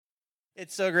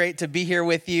It's so great to be here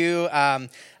with you. I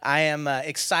am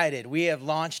excited. We have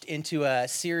launched into a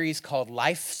series called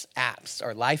Life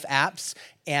Apps.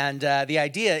 And the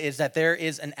idea is that there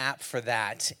is an app for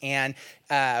that. And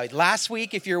last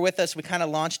week, if you're with us, we kind of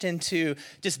launched into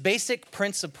just basic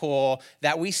principle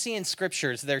that we see in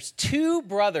scriptures. There's two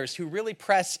brothers who really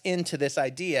press into this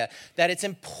idea that it's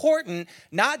important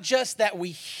not just that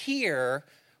we hear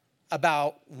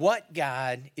about what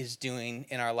God is doing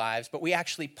in our lives, but we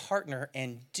actually partner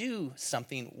and do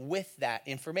something with that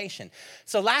information.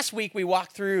 So last week we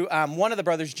walked through one of the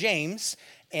brothers, James,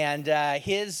 and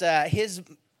his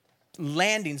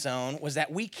landing zone was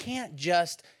that we can't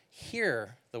just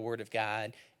hear the word of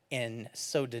God and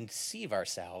so deceive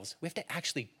ourselves. We have to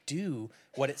actually do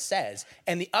what it says.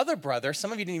 And the other brother,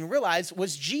 some of you didn't even realize,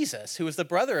 was Jesus, who was the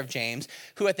brother of James,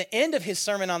 who at the end of his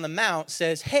Sermon on the Mount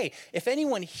says, hey, if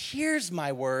anyone hears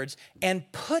my words and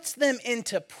puts them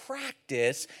into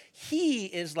practice, he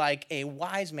is like a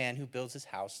wise man who builds his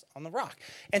house on the rock.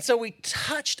 And so we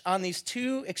touched on these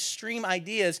two extreme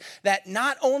ideas that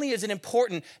not only is it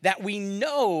important that we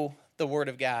know the word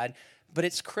of God, but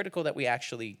it's critical that we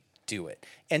actually do it.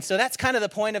 And so that's kind of the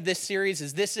point of this series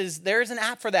there's an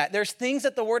app for that. There's things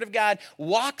that the Word of God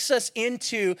walks us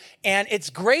into, and it's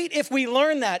great if we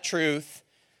learn that truth,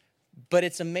 but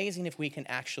it's amazing if we can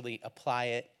actually apply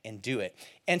it and do it.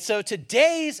 And so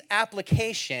today's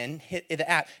application, the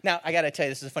app. Now, I got to tell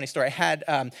you, this is a funny story. I had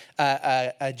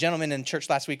a gentleman in church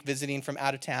last week visiting from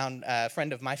out of town, a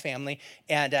friend of my family,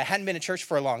 and hadn't been to church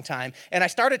for a long time. And I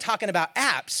started talking about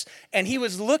apps, and he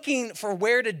was looking for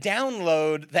where to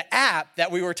download the app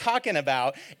that we were talking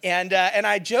about. And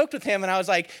I joked with him, and I was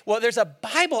like, well, there's a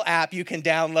Bible app you can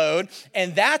download,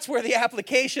 and that's where the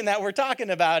application that we're talking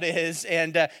about is.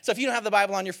 And so if you don't have the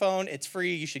Bible on your phone, it's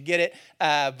free. You should get it.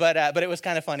 But it was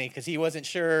kind of funny because he wasn't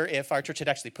sure if our church had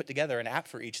actually put together an app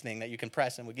for each thing that you can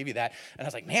press and would give you that. And I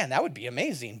was like, man, that would be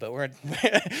amazing. But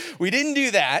we didn't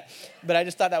do that. But I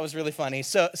just thought that was really funny.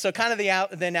 So kind of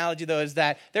the analogy, though, is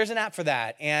that there's an app for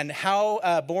that. And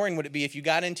how boring would it be if you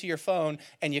got into your phone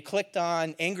and you clicked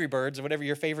on Angry Birds or whatever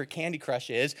your favorite Candy Crush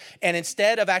is, and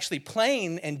instead of actually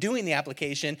playing and doing the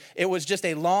application, it was just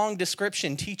a long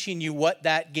description teaching you what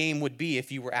that game would be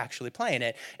if you were actually playing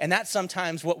it. And that's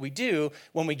sometimes what we do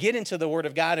when we get into the Word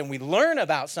of God and we learn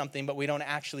about something, but we don't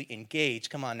actually engage,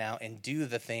 come on now, and do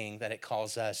the thing that it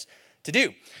calls us to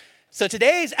do. So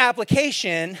today's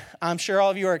application, I'm sure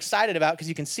all of you are excited about because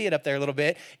you can see it up there a little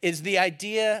bit, is the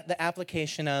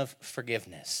application of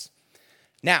forgiveness.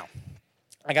 Now,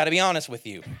 I got to be honest with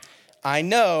you. I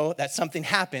know that something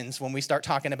happens when we start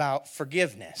talking about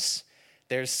forgiveness.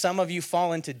 There's some of you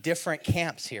fall into different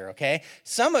camps here, okay?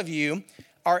 Some of you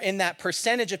are in that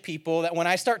percentage of people that when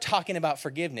I start talking about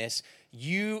forgiveness,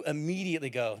 you immediately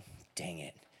go, dang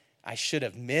it, I should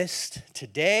have missed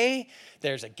today.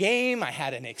 There's a game. I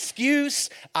had an excuse.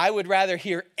 I would rather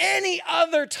hear any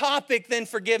other topic than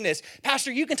forgiveness.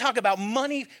 Pastor, you can talk about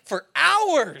money for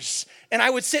hours, and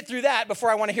I would sit through that before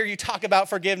I want to hear you talk about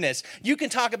forgiveness. You can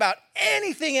talk about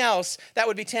anything else that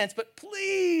would be tense, but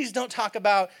please don't talk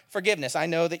about forgiveness. I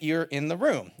know that you're in the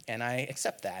room, and I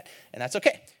accept that, and that's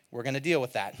okay. We're going to deal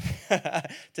with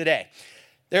that today.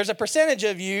 There's a percentage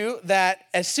of you that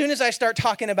as soon as I start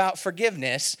talking about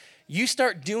forgiveness, you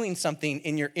start doing something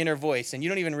in your inner voice, and you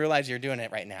don't even realize you're doing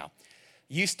it right now.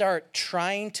 You start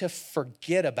trying to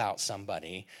forget about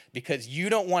somebody because you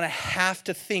don't want to have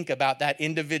to think about that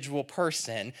individual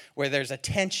person where there's a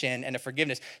tension and a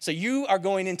forgiveness. So you are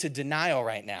going into denial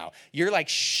right now. You're like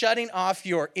shutting off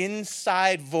your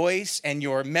inside voice and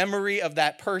your memory of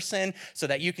that person so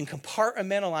that you can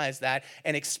compartmentalize that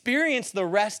and experience the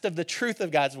rest of the truth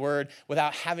of God's word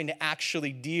without having to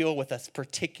actually deal with a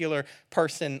particular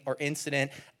person or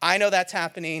incident. I know that's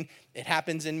happening. It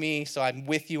happens in me, so I'm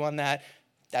with you on that.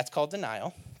 That's called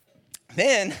denial.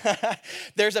 Then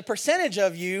there's a percentage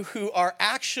of you who are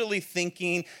actually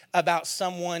thinking about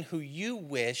someone who you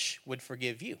wish would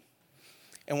forgive you.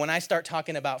 And when I start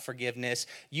talking about forgiveness,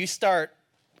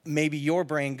 maybe your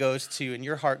brain goes to and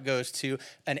your heart goes to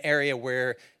an area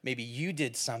where maybe you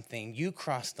did something, you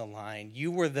crossed the line,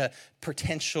 you were the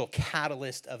potential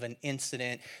catalyst of an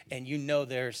incident, and you know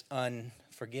there's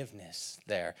unforgiveness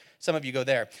there. Some of you go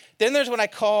there. Then there's what I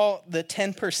call the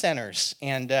 10%ers,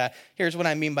 and here's what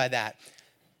I mean by that.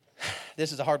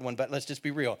 This is a hard one, but let's just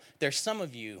be real. There's some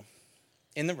of you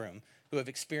in the room who have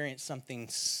experienced something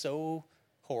so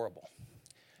horrible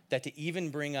that to even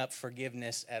bring up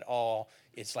forgiveness at all,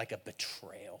 it's like a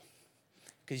betrayal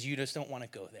because you just don't want to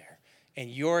go there. And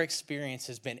your experience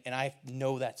has been, and I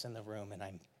know that's in the room, and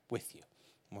I'm with you.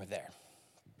 We're there.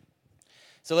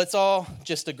 So let's all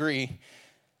just agree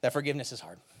that forgiveness is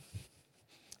hard.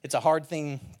 It's a hard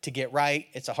thing to get right.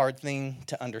 It's a hard thing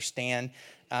to understand.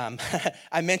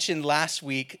 I mentioned last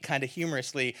week, kind of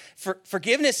humorously,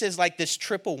 forgiveness is like this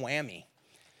triple whammy.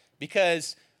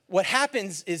 Because what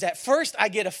happens is at first I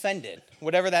get offended,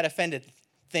 whatever that offended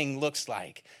thing looks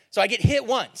like. So I get hit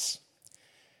once.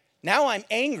 Now I'm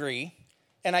angry,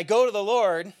 and I go to the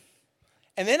Lord,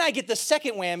 and then I get the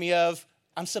second whammy of,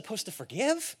 I'm supposed to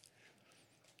forgive?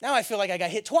 Now I feel like I got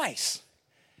hit twice.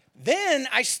 Then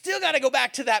I still got to go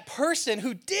back to that person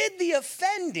who did the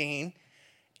offending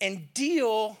and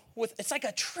deal with, it's like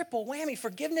a triple whammy.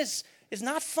 Forgiveness is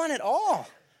not fun at all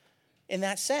in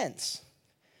that sense.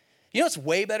 You know what's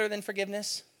way better than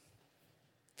forgiveness?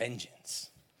 Vengeance.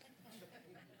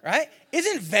 Right?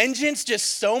 Isn't vengeance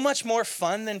just so much more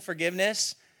fun than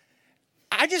forgiveness?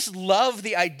 I just love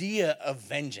the idea of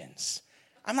vengeance.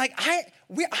 I'm like,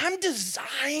 I'm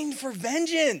designed for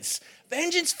vengeance.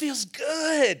 Vengeance feels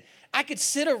good. I could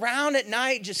sit around at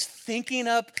night just thinking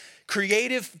up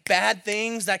creative bad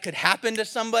things that could happen to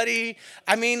somebody.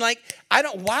 I mean,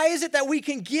 why is it that we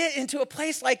can get into a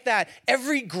place like that?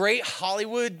 Every great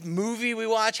Hollywood movie we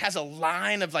watch has a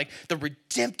line of the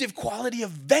redemptive quality of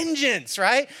vengeance,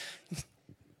 right?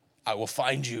 I will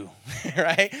find you,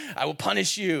 right? I will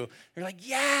punish you. You're like,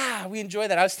 yeah, we enjoy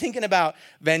that. I was thinking about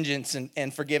vengeance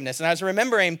and forgiveness. And I was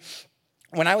remembering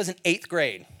when I was in 8th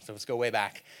grade, so let's go way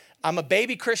back. I'm a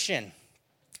baby Christian.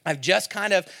 I've just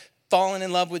kind of fallen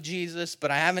in love with Jesus, but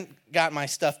I haven't got my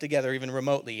stuff together even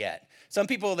remotely yet. Some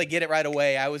people, they get it right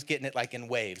away. I was getting it in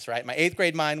waves, right? My 8th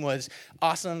grade mind was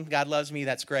awesome. God loves me.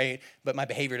 That's great. But my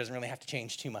behavior doesn't really have to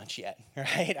change too much yet,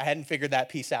 right? I hadn't figured that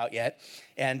piece out yet.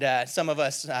 And some of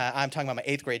us, I'm talking about my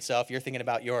 8th grade self. You're thinking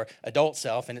about your adult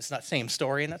self, and it's not the same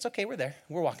story. And that's okay. We're there.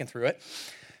 We're walking through it.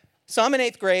 So I'm in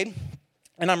 8th grade,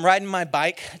 and I'm riding my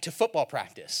bike to football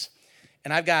practice.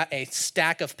 And I've got a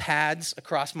stack of pads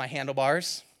across my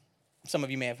handlebars. Some of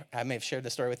you may have shared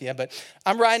this story with you, but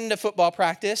I'm riding to football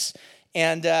practice,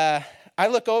 and I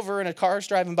look over, and a car's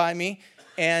driving by me,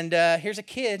 and here's a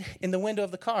kid in the window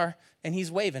of the car, and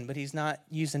he's waving, but he's not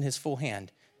using his full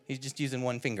hand. He's just using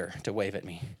one finger to wave at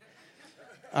me.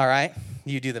 All right?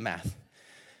 You do the math.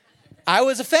 I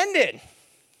was offended.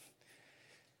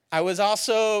 I was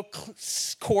also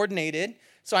coordinated.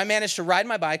 So I managed to ride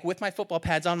my bike with my football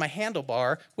pads on my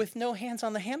handlebar with no hands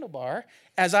on the handlebar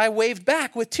as I waved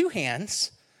back with 2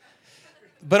 hands,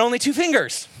 but only 2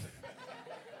 fingers.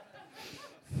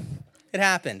 It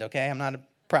happened, okay? I'm not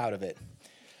proud of it.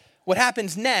 What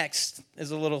happens next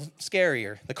is a little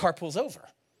scarier. The car pulls over,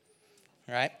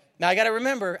 right? Now, I got to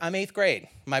remember, I'm 8th grade.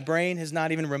 My brain has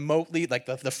not even remotely,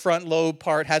 the front lobe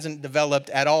part hasn't developed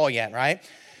at all yet, right?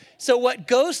 So what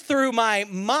goes through my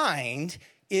mind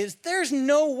is there's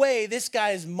no way this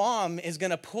guy's mom is going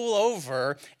to pull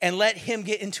over and let him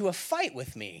get into a fight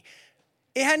with me.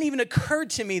 It hadn't even occurred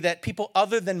to me that people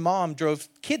other than mom drove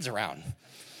kids around.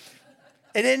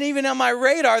 It didn't even on my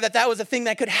radar that was a thing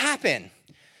that could happen.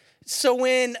 So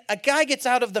when a guy gets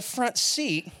out of the front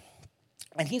seat,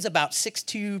 and he's about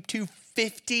 6'2",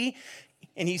 250,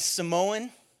 and he's Samoan,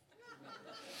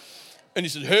 and he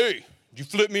said, "Hey, did you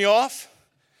flip me off?"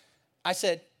 I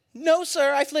said, "No,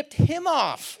 sir, I flipped him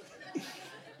off."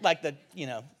 Like the,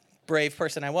 brave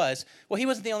person I was. Well, he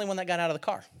wasn't the only one that got out of the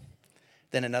car.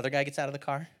 Then another guy gets out of the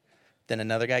car. Then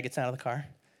another guy gets out of the car.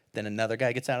 Then another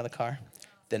guy gets out of the car.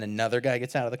 Then another guy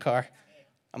gets out of the car.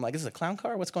 I'm like, this is a clown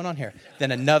car? What's going on here?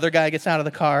 Then another guy gets out of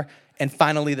the car. And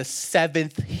finally, the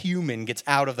 7th human gets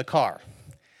out of the car.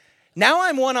 Now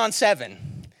I'm 1 on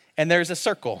 7. And there's a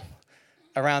circle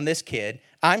around this kid.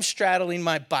 I'm straddling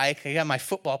my bike. I got my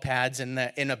football pads in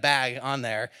a bag on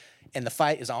there, and the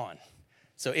fight is on.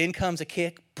 So in comes a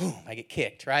kick, boom, I get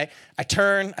kicked, right? I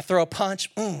turn, I throw a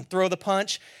punch, boom, throw the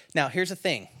punch. Now, here's the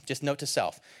thing, just note to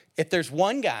self. If there's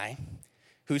one guy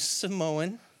who's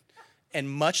Samoan and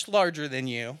much larger than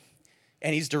you,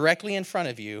 and he's directly in front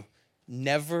of you,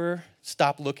 never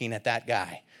stop looking at that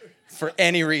guy for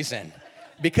any reason.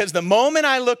 Because the moment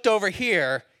I looked over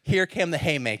here came the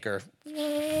haymaker.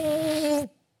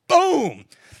 Boom!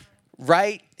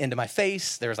 Right into my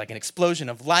face. There was an explosion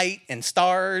of light and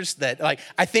stars that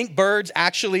I think birds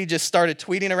actually just started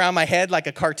tweeting around my head like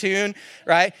a cartoon,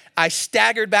 right? I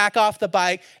staggered back off the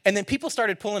bike, and then people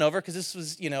started pulling over because this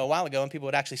was, a while ago, and people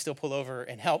would actually still pull over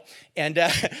and help. And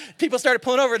people started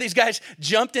pulling over. These guys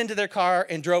jumped into their car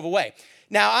and drove away.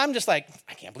 Now, I'm just like,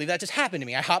 I can't believe that just happened to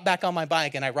me. I hop back on my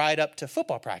bike, and I ride up to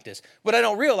football practice. What I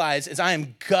don't realize is I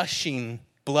am gushing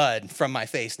blood from my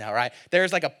face now, right?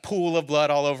 There's like a pool of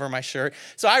blood all over my shirt.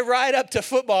 So I ride up to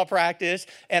football practice,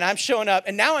 and I'm showing up,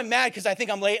 and now I'm mad because I think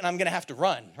I'm late and I'm going to have to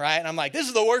run, right? And I'm like, this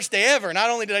is the worst day ever. Not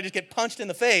only did I just get punched in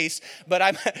the face, but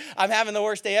I'm having the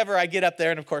worst day ever. I get up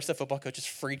there, and of course, the football coaches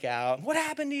freak out. What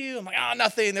happened to you? I'm like, oh,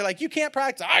 nothing. They're like, you can't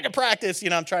practice. I can practice.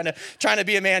 I'm trying to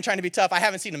be a man, trying to be tough. I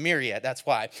haven't seen a mirror yet. That's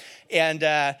why. And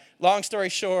long story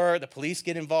short, the police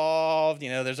get involved.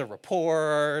 There's a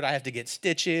report. I have to get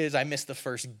stitches. I missed the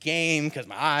first game because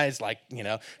my eyes,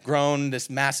 grown this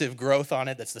massive growth on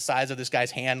it that's the size of this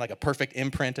guy's hand, like a perfect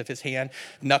imprint of his hand.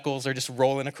 Knuckles are just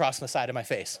rolling across the side of my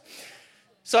face.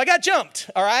 So I got jumped,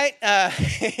 all right?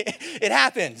 It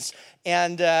happens.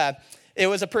 And it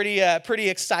was a pretty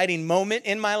exciting moment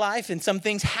in my life, and some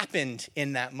things happened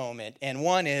in that moment. And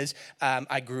one is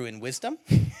I grew in wisdom,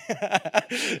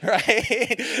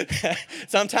 right?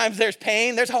 Sometimes there's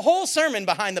pain. There's a whole sermon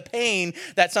behind the pain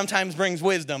that sometimes brings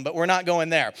wisdom, but we're not going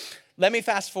there. Let me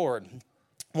fast forward.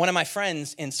 One of my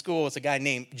friends in school is a guy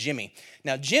named Jimmy.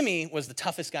 Now, Jimmy was the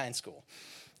toughest guy in school.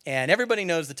 And everybody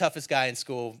knows the toughest guy in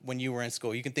school when you were in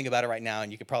school. You can think about it right now,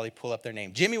 and you could probably pull up their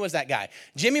name. Jimmy was that guy.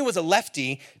 Jimmy was a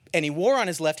lefty, and he wore on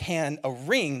his left hand a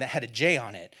ring that had a J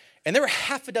on it. And there were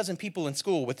half a dozen people in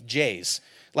school with J's,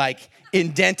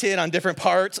 indented on different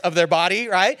parts of their body,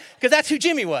 right? Because that's who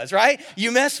Jimmy was, right?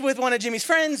 You mess with one of Jimmy's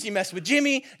friends, you mess with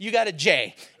Jimmy, you got a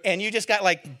J. And you just got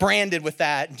branded with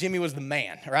that. Jimmy was the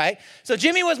man, right? So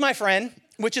Jimmy was my friend,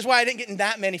 which is why I didn't get in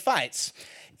that many fights.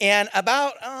 And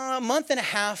about a month and a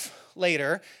half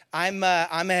later, I'm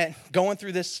going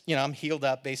through this, I'm healed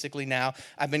up basically now.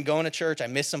 I've been going to church. I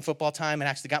missed some football time and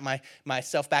actually got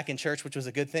myself back in church, which was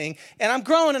a good thing. And I'm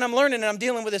growing and I'm learning and I'm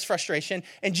dealing with this frustration.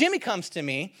 And Jimmy comes to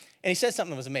me and he says something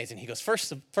that was amazing. He goes,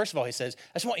 first of all, he says,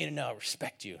 I just want you to know I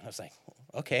respect you. I was like,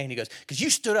 okay. And he goes, because you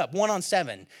stood up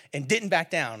 1-on-7 and didn't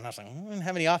back down. And I was like, I didn't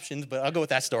have any options, but I'll go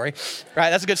with that story. Right?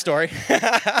 That's a good story.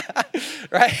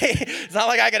 Right? It's not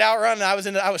like I could outrun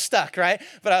and I was stuck, right?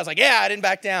 But I was like, yeah, I didn't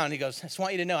back down. And he goes, I just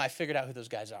want you to know I figured out who those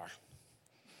guys are.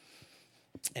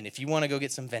 And if you want to go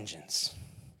get some vengeance,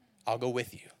 I'll go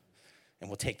with you and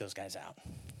we'll take those guys out.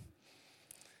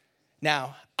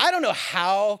 Now, I don't know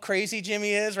how crazy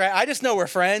Jimmy is, right? I just know we're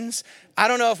friends. I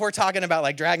don't know if we're talking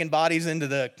about dragging bodies into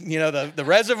the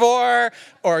reservoir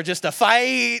or just a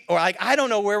fight or I don't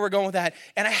know where we're going with that.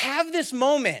 And I have this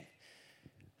moment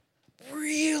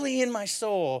really in my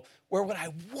soul where what I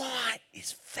want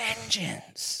is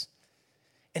vengeance.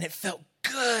 And it felt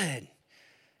good.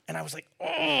 And I was like,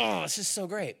 oh, this is so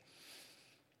great.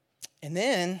 And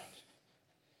then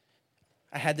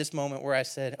I had this moment where I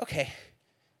said, okay,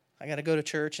 I got to go to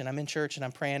church, and I'm in church, and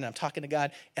I'm praying, and I'm talking to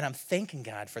God, and I'm thanking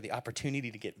God for the opportunity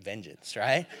to get vengeance,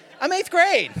 right? I'm 8th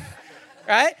grade,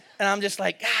 right? And I'm just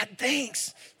like, God,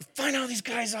 thanks. Find out who these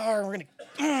guys are, and we're going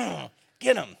to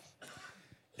get them.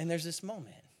 And there's this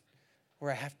moment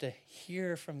where I have to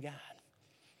hear from God.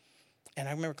 And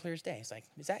I remember clear as day. It's like,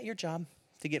 is that your job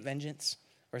to get vengeance,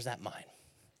 or is that mine?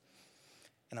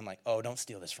 And I'm like, oh, don't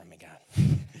steal this from me, God.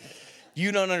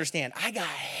 You don't understand. I got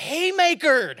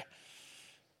haymakered.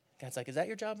 God's like, is that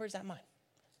your job or is that mine?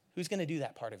 Who's going to do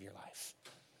that part of your life?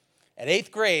 At 8th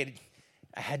grade,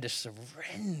 I had to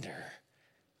surrender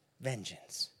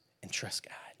vengeance and trust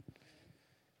God.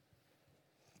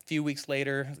 A few weeks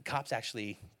later, the cops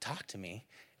actually talked to me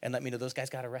and let me know those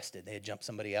guys got arrested. They had jumped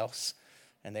somebody else,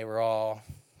 and they were all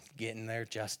getting their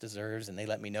just deserves, and they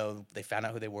let me know they found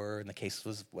out who they were, and the case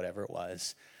was whatever it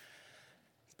was.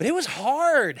 But it was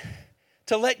hard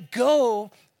to let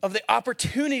go of the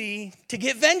opportunity to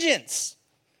get vengeance.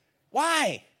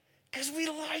 Why? Because we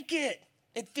like it.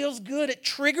 It feels good. It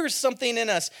triggers something in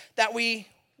us that we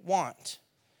want.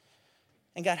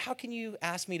 And God, how can you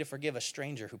ask me to forgive a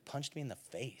stranger who punched me in the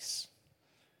face?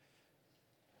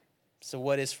 So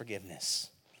what is forgiveness?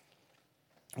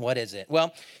 What is it?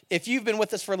 Well, if you've been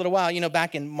with us for a little while,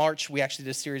 back in March, we actually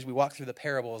did a series, we walked through the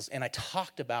parables, and I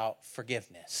talked about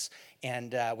forgiveness.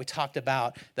 And we talked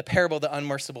about the parable of the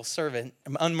unmerciful servant.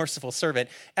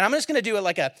 And I'm just going to do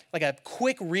like a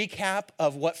quick recap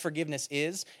of what forgiveness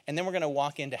is, and then we're going to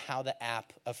walk into how the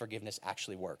app of forgiveness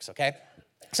actually works, okay?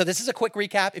 So this is a quick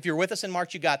recap. If you're with us in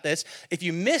March, you got this. If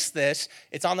you missed this,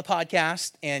 it's on the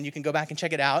podcast, and you can go back and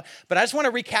check it out. But I just want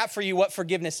to recap for you what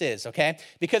forgiveness is, okay?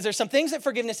 Because there's some things that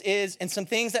forgiveness is and some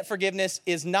things that forgiveness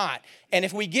is not. And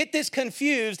if we get this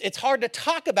confused, it's hard to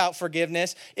talk about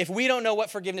forgiveness if we don't know what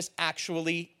forgiveness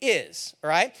actually is, all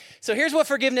right? So here's what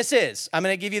forgiveness is. I'm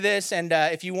going to give you this, and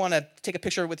if you want to take a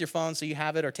picture with your phone so you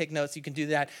have it or take notes, you can do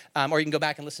that, or you can go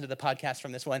back and listen to the podcast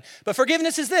from this one. But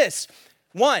forgiveness is this.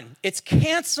 1, it's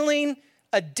canceling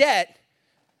a debt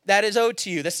that is owed to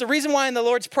you. That's the reason why in the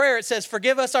Lord's Prayer it says,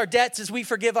 forgive us our debts as we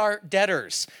forgive our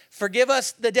debtors. Forgive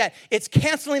us the debt. It's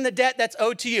canceling the debt that's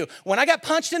owed to you. When I got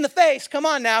punched in the face, come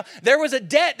on now, there was a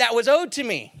debt that was owed to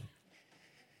me.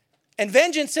 And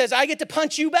vengeance says, I get to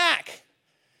punch you back.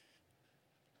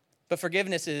 But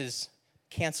forgiveness is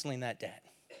canceling that debt.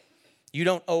 You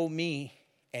don't owe me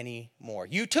anymore.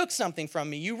 You took something from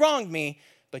me. You wronged me,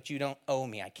 but you don't owe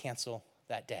me. I cancel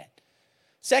that debt.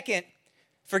 Second,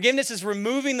 forgiveness is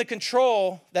removing the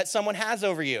control that someone has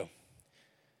over you.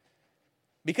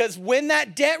 Because when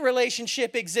that debt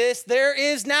relationship exists, there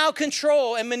is now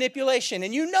control and manipulation.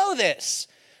 And you know this.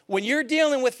 When you're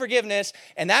dealing with forgiveness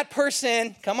and that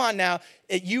person, come on now,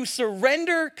 you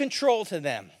surrender control to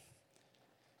them.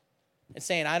 And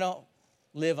saying, I don't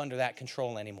live under that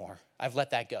control anymore. I've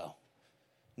let that go.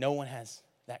 No one has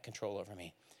that control over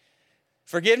me.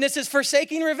 Forgiveness is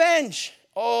forsaking revenge.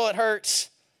 Oh, it hurts.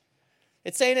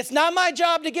 It's saying it's not my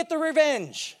job to get the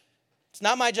revenge. It's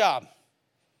not my job.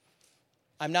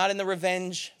 I'm not in the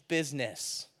revenge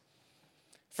business.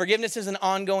 Forgiveness is an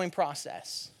ongoing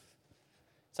process.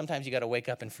 Sometimes you got to wake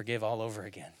up and forgive all over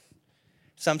again.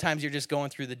 Sometimes you're just going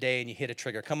through the day and you hit a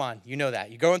trigger. Come on, you know that.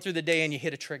 You're going through the day and you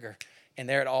hit a trigger. And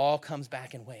there it all comes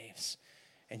back in waves.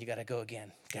 And you got to go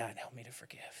again. God, help me to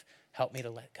forgive. Help me to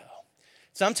let go.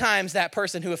 Sometimes that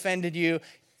person who offended you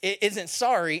isn't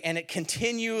sorry, and it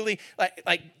continually,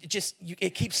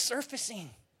 it keeps surfacing.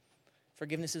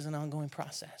 Forgiveness is an ongoing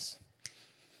process.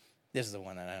 This is the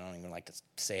one that I don't even like to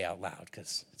say out loud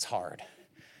because it's hard.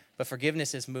 But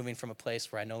forgiveness is moving from a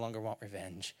place where I no longer want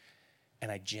revenge, and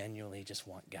I genuinely just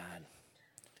want God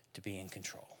to be in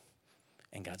control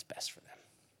and God's best for them.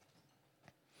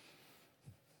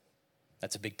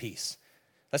 That's a big piece.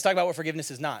 Let's talk about what forgiveness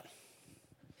is not.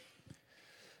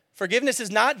 Forgiveness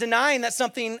is not denying that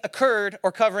something occurred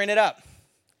or covering it up.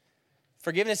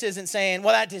 Forgiveness isn't saying,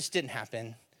 well, that just didn't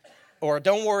happen. Or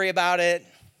don't worry about it.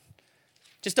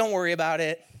 Just don't worry about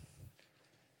it.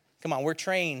 Come on, we're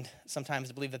trained sometimes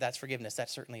to believe that that's forgiveness. That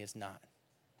certainly is not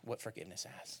what forgiveness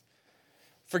is.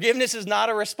 Forgiveness is not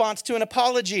a response to an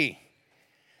apology.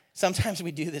 Sometimes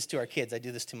we do this to our kids. I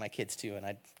do this to my kids too, and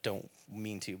I don't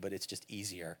mean to, but it's just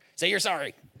easier. Say you're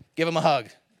sorry. Give them a hug.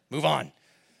 Move on.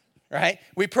 Right?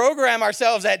 We program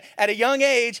ourselves at a young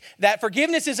age that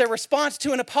forgiveness is a response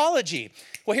to an apology.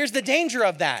 Well, here's the danger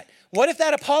of that. What if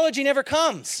that apology never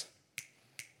comes?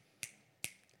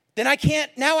 Then I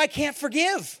can't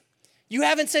forgive. You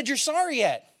haven't said you're sorry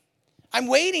yet. I'm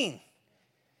waiting.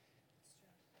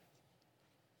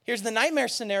 Here's the nightmare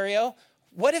scenario.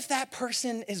 What if that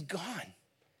person is gone?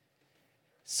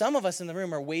 Some of us in the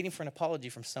room are waiting for an apology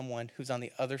from someone who's on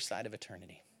the other side of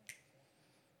eternity.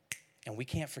 And we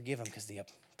can't forgive them because the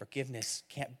forgiveness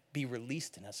can't be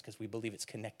released in us because we believe it's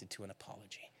connected to an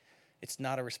apology. It's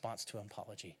not a response to an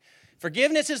apology.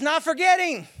 Forgiveness is not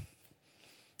forgetting.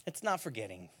 It's not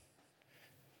forgetting.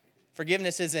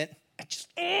 Forgiveness isn't,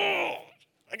 I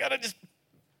got to just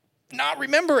not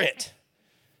remember it.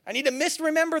 I need to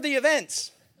misremember the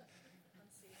events.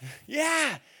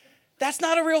 Yeah, that's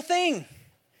not a real thing.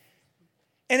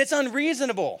 And it's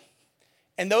unreasonable.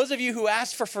 And those of you who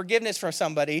ask for forgiveness from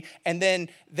somebody and then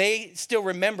they still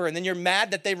remember and then you're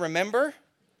mad that they remember,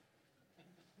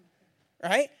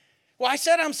 right? Well, I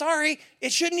said I'm sorry.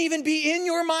 It shouldn't even be in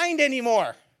your mind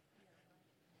anymore.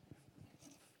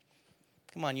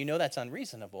 Come on, you know that's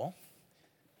unreasonable.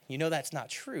 You know that's not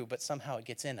true, but somehow it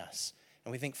gets in us.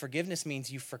 And we think forgiveness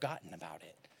means you've forgotten about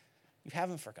it. You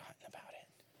haven't forgotten about it.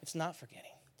 It's not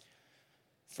forgetting.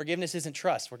 Forgiveness isn't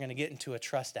trust. We're going to get into a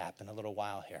trust app in a little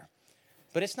while here.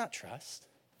 But it's not trust.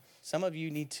 Some of you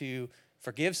need to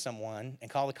forgive someone and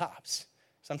call the cops.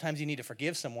 Sometimes you need to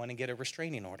forgive someone and get a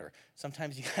restraining order.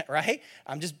 Sometimes you, right?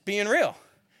 I'm just being real.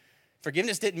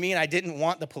 Forgiveness didn't mean I didn't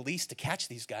want the police to catch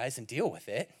these guys and deal with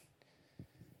it.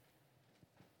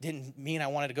 Didn't mean I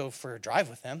wanted to go for a drive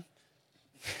with them.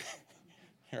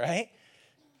 Right?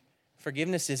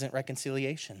 Forgiveness isn't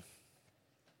reconciliation.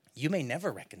 You may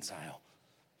never reconcile.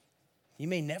 You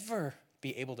may never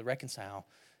be able to reconcile,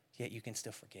 yet you can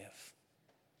still forgive.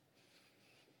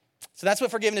 So that's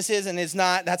what forgiveness is and is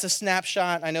not. That's a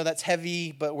snapshot. I know that's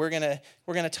heavy, but we're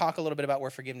gonna talk a little bit about where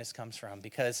forgiveness comes from,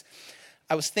 because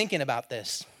I was thinking about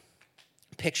this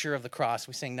picture of the cross.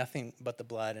 We sang nothing but the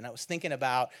blood, and I was thinking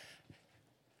about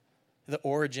the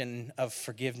origin of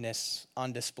forgiveness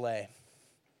on display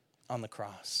on the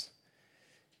cross,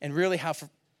 and really how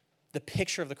the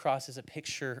picture of the cross is a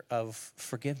picture of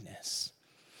forgiveness.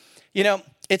 You know,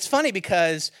 it's funny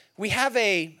because we have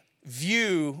a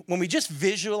view, when we just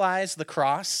visualize the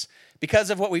cross, Because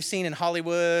of what we've seen in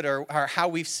Hollywood or how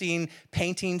we've seen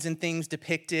paintings and things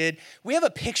depicted, we have a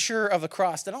picture of the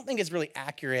cross that I don't think is really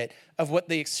accurate of what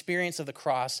the experience of the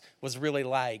cross was really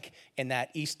like in that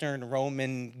Eastern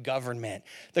Roman government.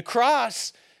 The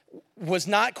cross was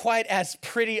not quite as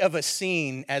pretty of a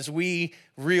scene as we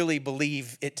really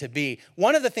believe it to be.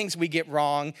 One of the things we get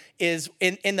wrong is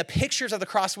in the pictures of the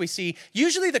cross we see,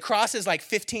 usually the cross is like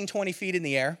 15, 20 feet in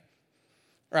the air,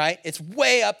 right? It's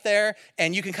way up there,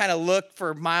 and you can kind of look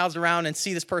for miles around and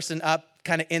see this person up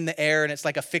kind of in the air, and it's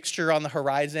like a fixture on the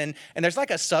horizon. And there's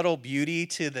like a subtle beauty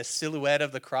to the silhouette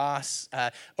of the cross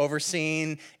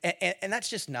overseen, and that's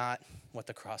just not what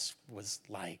the cross was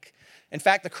like. In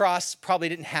fact, the cross probably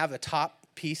didn't have a top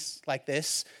piece like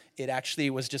this. It actually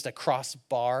was just a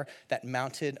crossbar that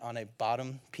mounted on a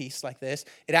bottom piece like this.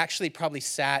 It actually probably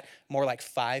sat more like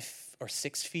 5 or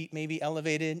 6 feet maybe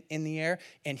elevated in the air.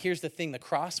 And here's the thing, the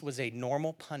cross was a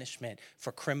normal punishment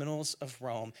for criminals of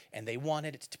Rome, and they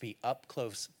wanted it to be up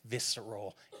close,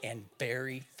 visceral, and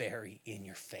very, very in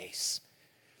your face.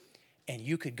 And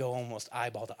you could go almost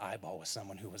eyeball to eyeball with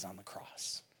someone who was on the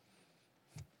cross.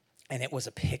 And it was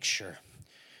a picture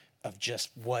of just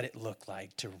what it looked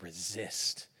like to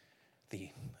resist the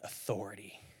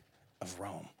authority of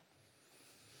Rome.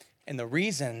 And the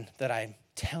reason that I'm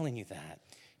telling you that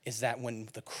is that when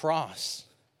the cross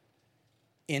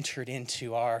entered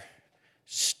into our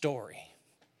story,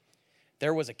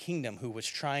 there was a kingdom who was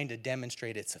trying to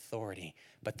demonstrate its authority,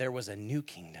 but there was a new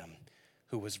kingdom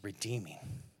who was redeeming.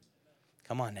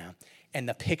 Come on now. And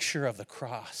the picture of the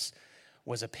cross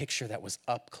was a picture that was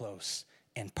up close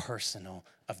and personal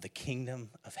of the kingdom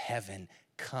of heaven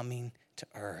coming to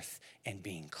earth and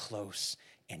being close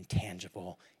and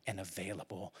tangible and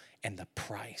available. And the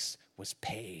price was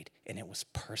paid, and it was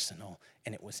personal,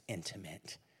 and it was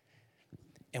intimate.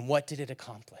 And what did it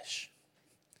accomplish?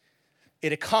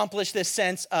 It accomplished this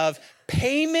sense of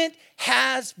payment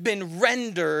has been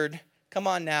rendered. Come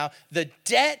on now. The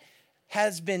debt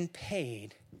has been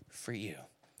paid for you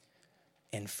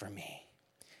and for me.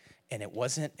 And it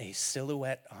wasn't a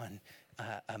silhouette on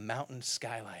a mountain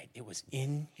skylight. It was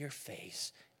in your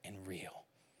face and real.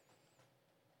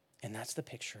 And that's the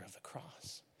picture of the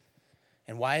cross.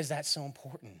 And why is that so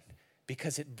important?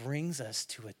 Because it brings us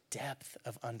to a depth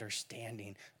of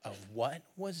understanding of what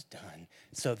was done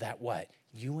so that what?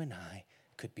 You and I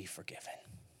could be forgiven.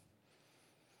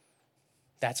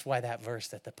 That's why that verse,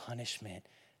 that the punishment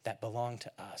that belonged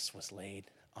to us was laid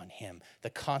on him. The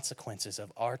consequences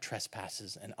of our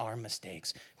trespasses and our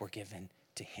mistakes were given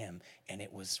to him, and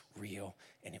it was real,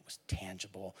 and it was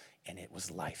tangible, and it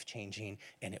was life-changing,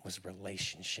 and it was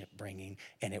relationship-bringing,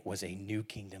 and it was a new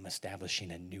kingdom establishing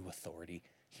a new authority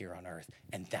here on earth,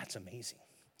 and that's amazing.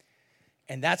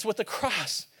 And that's what the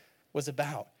cross was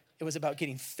about. It was about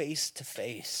getting face to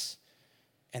face,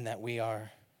 and that we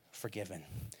are forgiven.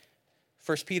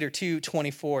 1 Peter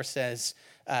 2:24 says,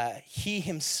 he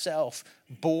himself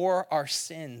bore our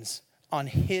sins on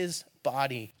his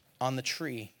body on the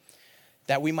tree,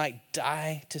 that we might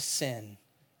die to sin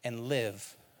and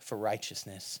live for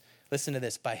righteousness. Listen to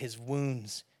this. By his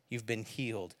wounds you've been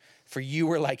healed, for you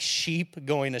were like sheep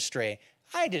going astray.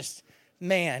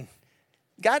 Man,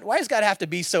 God, why does God have to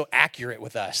be so accurate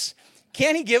with us?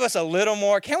 Can't he give us a little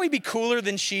more? Can't we be cooler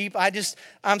than sheep?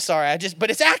 I'm sorry, but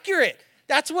it's accurate.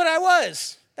 That's what I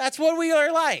was. That's what we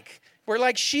are like. We're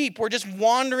like sheep. We're just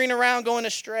wandering around going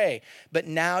astray. But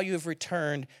now you have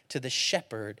returned to the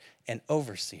shepherd and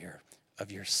overseer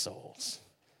of your souls.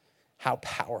 How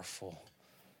powerful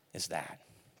is that?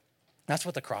 That's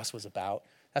what the cross was about.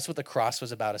 That's what the cross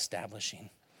was about establishing.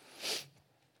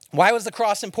 Why was the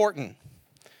cross important?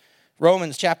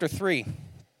 Romans chapter 3.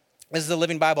 This is the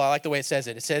Living Bible. I like the way it says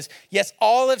it. It says, yes,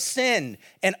 all have sinned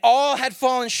and all had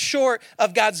fallen short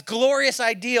of God's glorious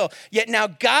ideal. Yet now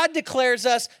God declares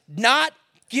us not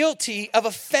guilty of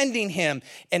offending him.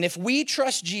 And if we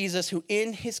trust Jesus, who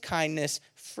in his kindness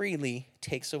freely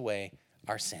takes away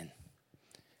our sin.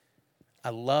 I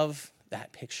love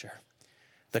that picture.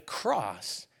 The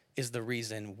cross is the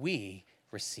reason we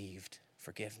received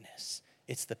forgiveness.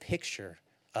 It's the picture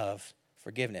of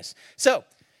forgiveness. So,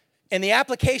 in the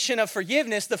application of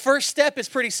forgiveness, the first step is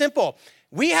pretty simple.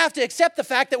 We have to accept the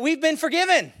fact that we've been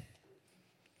forgiven.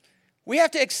 We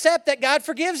have to accept that God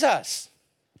forgives us.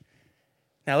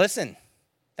 Now listen,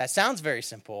 that sounds very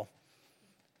simple,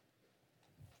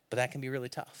 but that can be really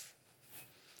tough.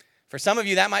 For some of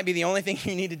you, that might be the only thing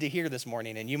you needed to hear this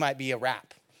morning, and you might be a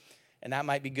wrap. And that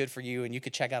might be good for you, and you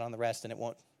could check out on the rest, and it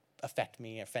won't affect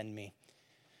me, offend me.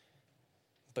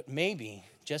 But maybe,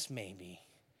 just maybe,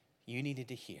 you needed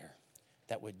to hear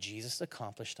that what Jesus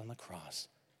accomplished on the cross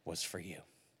was for you.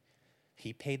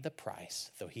 he paid the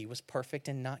price. Though he was perfect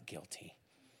and not guilty,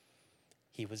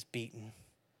 he was beaten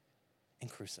and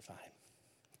crucified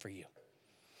for you.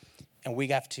 And we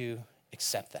have to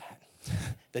accept that.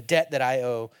 The debt that I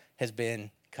owe has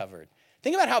been covered.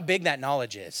 Think about how big that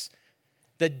knowledge is.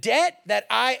 The debt that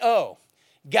I owe.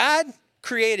 God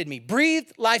created me,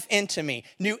 breathed life into me,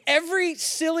 knew every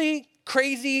silly,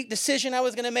 crazy decision I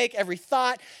was going to make, every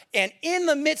thought. And in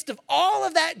the midst of all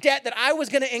of that debt that I was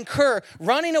going to incur,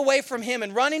 running away from him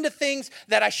and running to things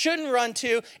that I shouldn't run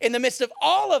to, in the midst of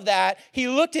all of that, he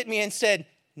looked at me and said,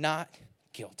 not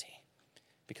guilty,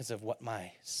 because of what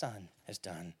my son has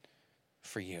done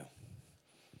for you.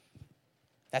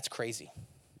 That's crazy.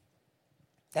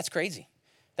 That's crazy.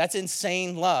 That's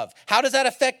insane love. How does that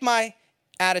affect my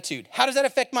attitude? How does that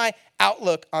affect my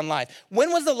outlook on life?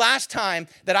 When was the last time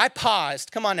that I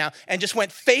paused, come on now, and just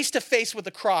went face to face with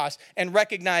the cross and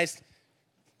recognized,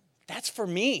 that's for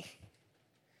me.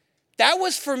 That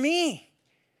was for me.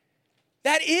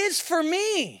 That is for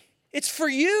me. It's for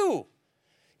you.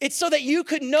 It's so that you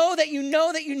could know that you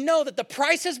know that you know that the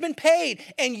price has been paid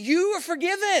and you are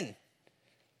forgiven.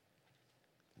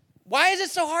 Why is it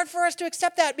so hard for us to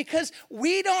accept that? Because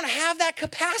we don't have that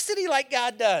capacity like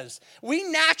God does. We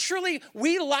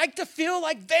like to feel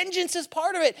like vengeance is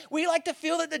part of it. We like to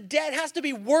feel that the debt has to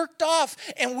be worked off,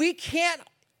 and we can't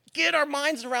get our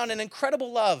minds around an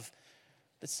incredible love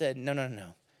that said,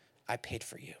 no. I paid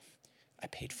for you. I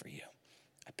paid for you.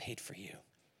 I paid for you.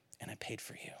 And I paid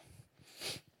for you.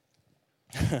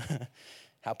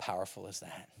 How powerful is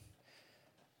that?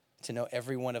 To know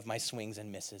every one of my swings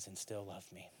and misses and still love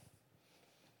me.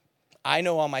 I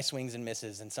know all my swings and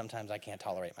misses, and sometimes I can't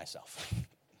tolerate myself.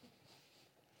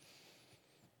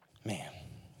 Man,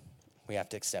 we have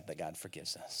to accept that God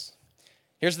forgives us.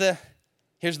 Here's the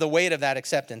weight of that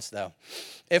acceptance, though.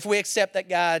 If we accept that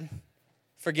God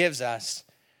forgives us,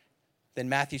 then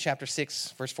Matthew chapter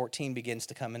 6, verse 14 begins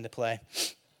to come into play.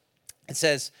 It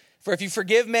says, "For if you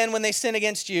forgive men when they sin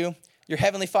against you, your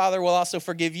heavenly Father will also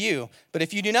forgive you. But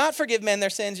if you do not forgive men their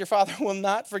sins, your Father will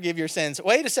not forgive your sins."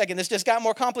 Wait a second, this just got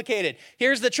more complicated.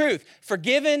 Here's the truth.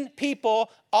 Forgiven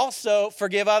people also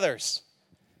forgive others.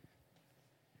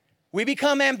 We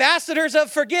become ambassadors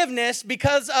of forgiveness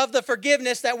because of the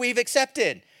forgiveness that we've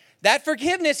accepted. That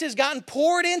forgiveness has gotten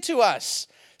poured into us.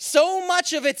 So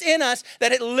much of it's in us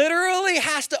that it literally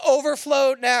has to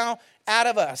overflow now out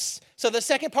of us. So the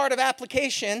second part of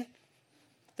application,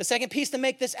 the second piece to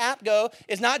make this app go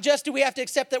is not just do we have to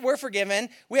accept that we're forgiven,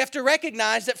 we have to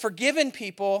recognize that forgiven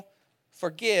people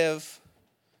forgive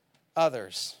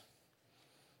others.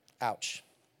 Ouch.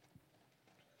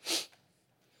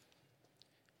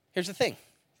 Here's the thing.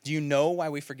 Do you know why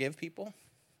we forgive people?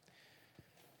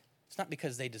 It's not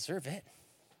because they deserve it.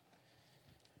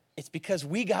 It's because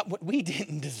we got what we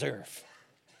didn't deserve.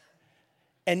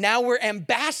 And now we're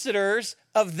ambassadors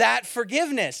of that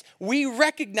forgiveness. We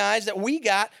recognize that we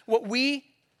got what we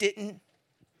didn't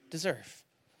deserve.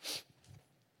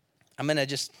 I'm going to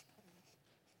just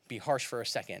be harsh for a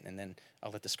second, and then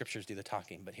I'll let the scriptures do the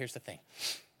talking. But here's the thing.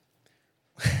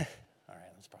 All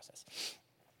right, let's process.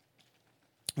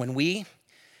 When we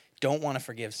don't want to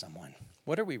forgive someone,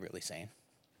 what are we really saying?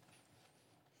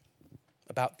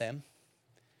 About them?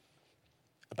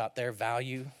 About their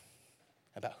value?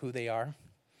 About who they are?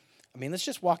 I mean, let's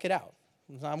just walk it out.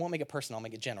 I won't make it personal. I'll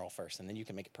make it general first, and then you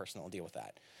can make it personal and deal with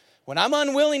that. When I'm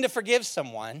unwilling to forgive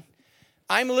someone,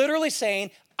 I'm literally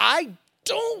saying, I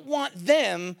don't want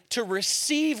them to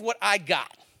receive what I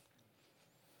got.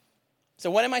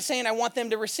 So what am I saying I want them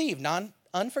to receive?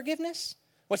 Unforgiveness?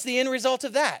 What's the end result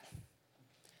of that?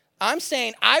 I'm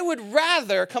saying I would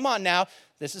rather, come on now,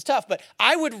 this is tough, but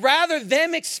I would rather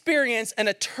them experience an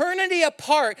eternity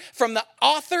apart from the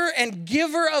author and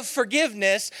giver of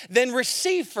forgiveness than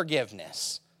receive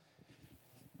forgiveness.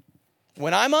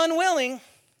 When I'm unwilling,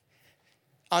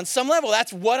 on some level,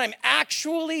 that's what I'm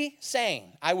actually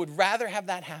saying. I would rather have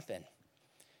that happen.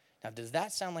 Now, does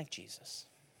that sound like Jesus?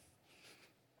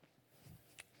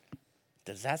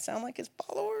 Does that sound like his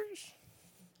followers?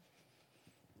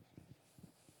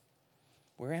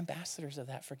 We're ambassadors of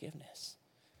that forgiveness.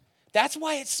 That's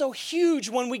why it's so huge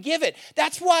when we give it.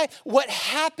 That's why what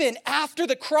happened after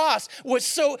the cross was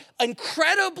so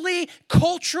incredibly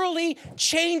culturally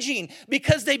changing,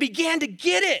 because they began to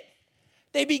get it.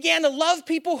 They began to love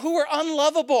people who were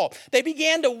unlovable. They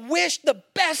began to wish the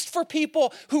best for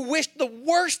people who wished the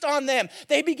worst on them.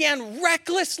 They began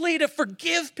recklessly to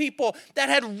forgive people that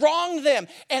had wronged them.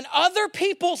 And other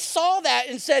people saw that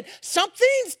and said,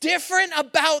 something's different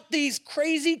about these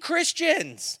crazy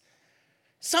Christians.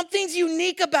 Something's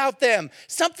unique about them.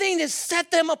 Something has set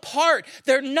them apart.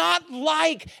 They're not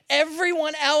like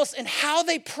everyone else in how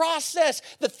they process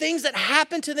the things that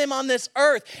happen to them on this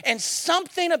earth. And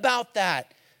something about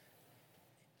that's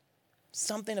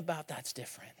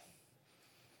different.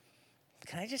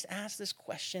 Can I just ask this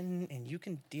question and you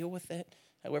can deal with it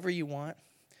however you want?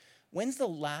 When's the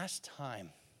last time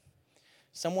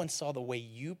someone saw the way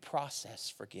you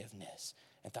process forgiveness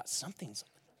and thought something's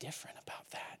different about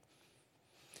that?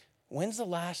 When's the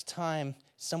last time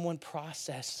someone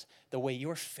processed the way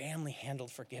your family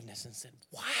handled forgiveness and said,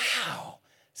 wow,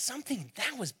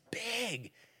 that was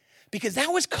big? Because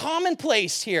that was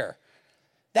commonplace here.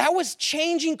 That was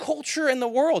changing culture in the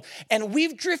world. And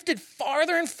we've drifted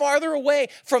farther and farther away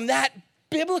from that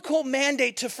biblical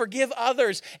mandate to forgive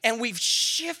others. And we've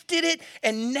shifted it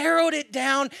and narrowed it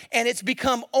down. And it's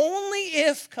become only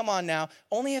if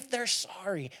they're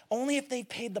sorry, only if they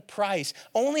paid the price,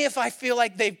 only if I feel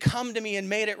like they've come to me and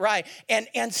made it right.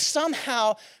 And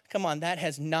somehow, that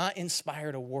has not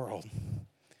inspired a world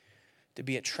to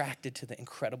be attracted to the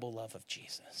incredible love of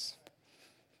Jesus.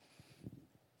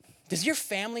 Does your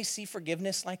family see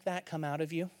forgiveness like that come out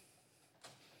of you?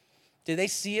 Do they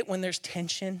see it when there's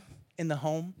tension in the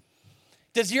home?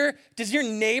 Does your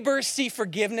neighbor see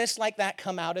forgiveness like that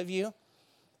come out of you?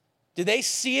 Do they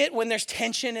see it when there's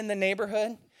tension in the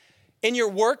neighborhood? In your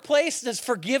workplace, does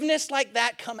forgiveness like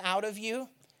that come out of you?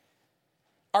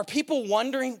 Are people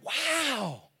wondering,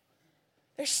 wow,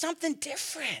 there's something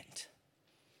different?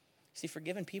 See,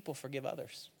 forgiven people forgive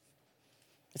others.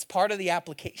 It's part of the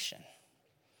application.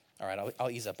 All right, I'll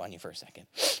ease up on you for a second.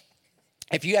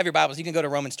 If you have your Bibles, you can go to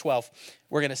Romans 12.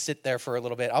 We're going to sit there for a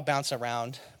little bit. I'll bounce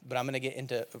around, but I'm going to get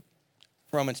into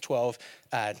Romans 12,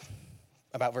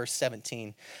 about verse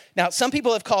 17. Now, some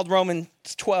people have called Romans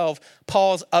 12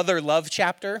 Paul's other love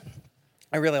chapter.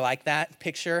 I really like that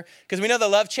picture because we know the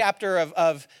love chapter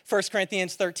of 1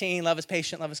 Corinthians 13, love is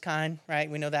patient, love is kind, right?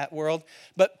 We know that world.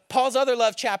 But Paul's other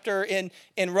love chapter in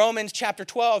Romans chapter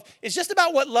 12 is just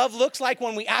about what love looks like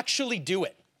when we actually do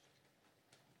it.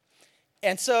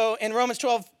 And so in Romans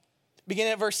 12,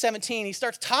 beginning at verse 17, he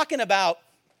starts talking about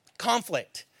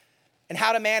conflict and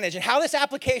how to manage and how this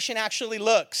application actually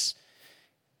looks.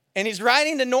 And he's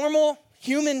writing to normal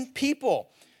human people.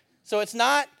 So it's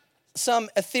not some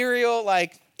ethereal,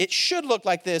 like, it should look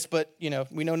like this, but,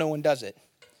 we know no one does it.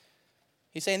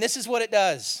 He's saying this is what it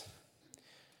does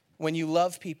when you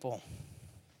love people.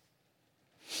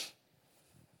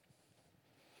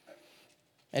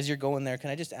 As you're going there, can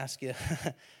I just ask you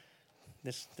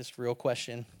this real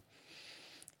question?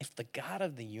 If the God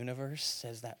of the universe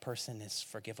says that person is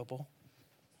forgivable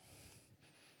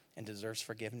and deserves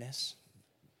forgiveness,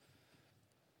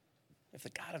 if the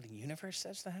God of the universe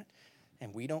says that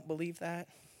and we don't believe that,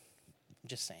 I'm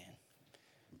just saying.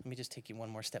 Let me just take you one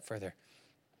more step further.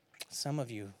 Some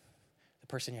of you, the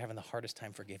person you're having the hardest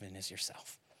time forgiving is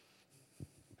yourself.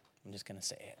 I'm just going to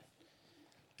say it.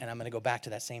 And I'm going to go back to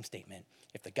that same statement.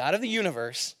 If the God of the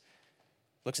universe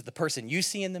looks at the person you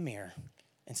see in the mirror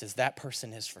and says that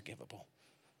person is forgivable,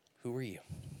 who are you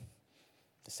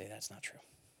to say that's not true?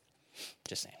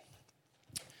 Just saying.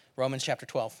 Romans chapter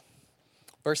 12,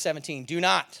 verse 17. Do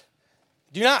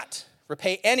not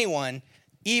repay anyone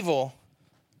evil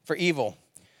for evil.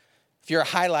 If you're a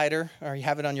highlighter or you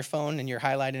have it on your phone and you're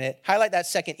highlighting it, highlight that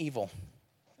second evil.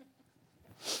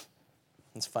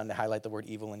 It's fun to highlight the word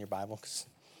evil in your Bible because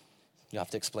you'll have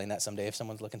to explain that someday if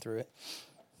someone's looking through it.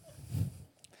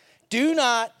 Do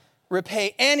not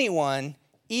repay anyone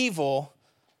evil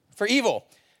for evil.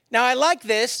 Now, I like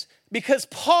this because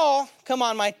Paul, come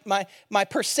on, my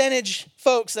percentage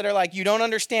folks that are like, you don't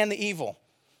understand the evil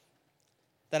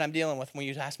that I'm dealing with when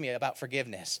you ask me about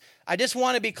forgiveness. I just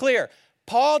want to be clear.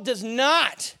 Paul does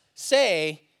not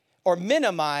say or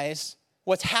minimize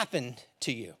what's happened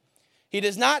to you. He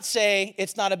does not say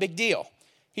it's not a big deal.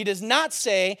 He does not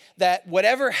say that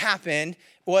whatever happened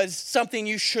was something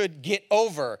you should get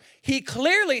over. He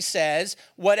clearly says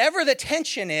whatever the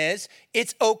tension is,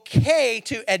 it's okay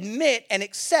to admit and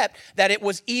accept that it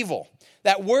was evil.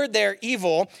 That word there,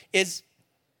 evil, is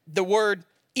the word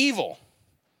evil.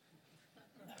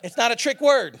 It's not a trick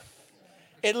word.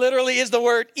 It literally is the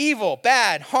word evil,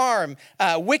 bad, harm,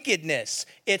 wickedness.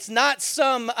 It's not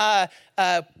some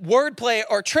wordplay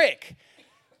or trick.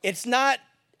 It's not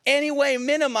any way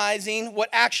minimizing what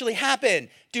actually happened.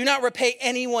 Do not repay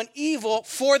anyone evil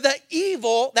for the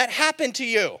evil that happened to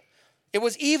you. It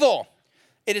was evil.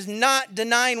 It is not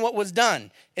denying what was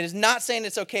done. It is not saying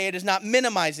it's okay. It is not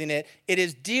minimizing it. It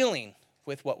is dealing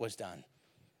with what was done.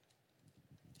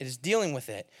 It is dealing with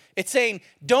it. It's saying,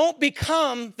 don't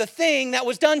become the thing that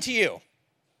was done to you.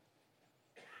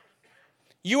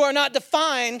 You are not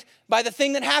defined by the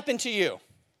thing that happened to you.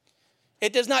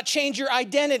 It does not change your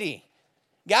identity.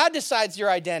 God decides your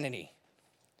identity.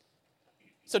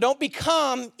 So don't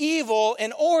become evil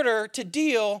in order to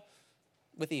deal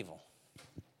with evil,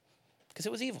 because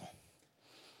it was evil.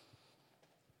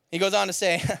 He goes on to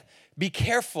say, be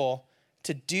careful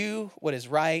to do what is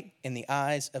right in the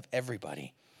eyes of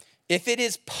everybody. If it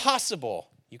is possible,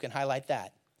 you can highlight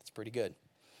that. It's pretty good.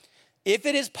 If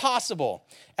it is possible,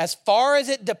 as far as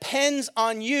it depends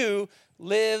on you,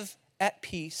 live at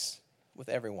peace with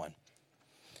everyone.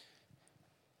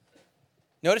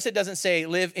 Notice it doesn't say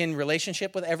live in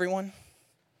relationship with everyone.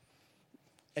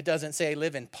 It doesn't say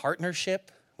live in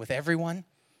partnership with everyone.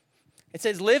 It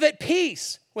says live at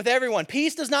peace with everyone.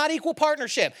 Peace does not equal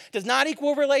partnership, does not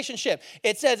equal relationship.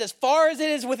 It says as far as it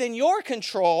is within your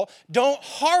control, don't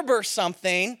harbor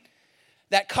something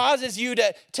that causes you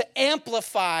to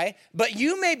amplify, but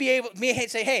you may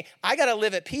say, hey, I got to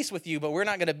live at peace with you, but we're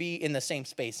not going to be in the same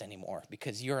space anymore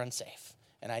because you're unsafe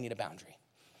and I need a boundary.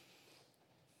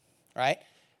 Right?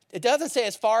 It doesn't say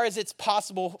as far as it's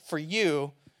possible for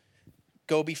you,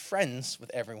 go be friends with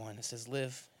everyone. It says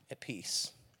live at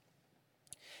peace.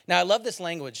 Now, I love this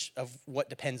language of what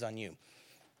depends on you.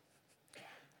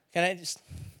 I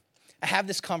have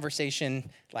this conversation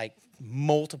like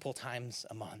multiple times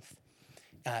a month,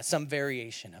 some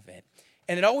variation of it.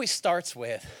 And it always starts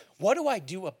with, what do I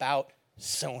do about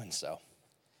so-and-so?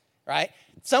 Right?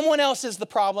 Someone else is the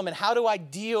problem, and how do I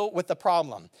deal with the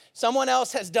problem? Someone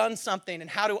else has done something, and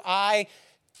how do I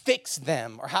fix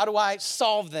them? Or how do I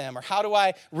solve them? Or how do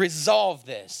I resolve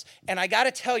this? And I got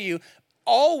to tell you,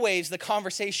 always the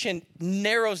conversation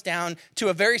narrows down to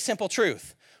a very simple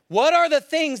truth. What are the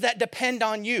things that depend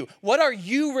on you? What are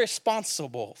you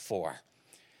responsible for?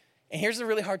 And here's the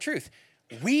really hard truth.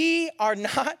 We are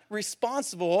not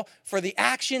responsible for the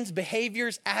actions,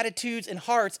 behaviors, attitudes, and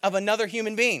hearts of another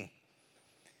human being.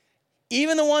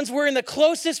 Even the ones we're in the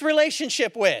closest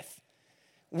relationship with.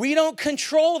 We don't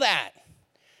control that.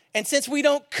 And since we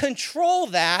don't control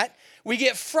that, we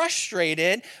get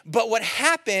frustrated, but what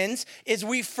happens is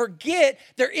we forget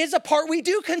there is a part we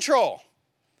do control.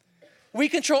 We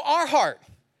control our heart,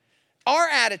 our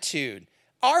attitude,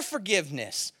 our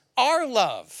forgiveness, our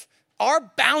love,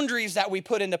 our boundaries that we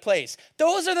put into place.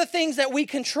 Those are the things that we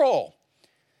control.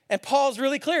 And Paul's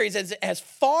really clear. He says, as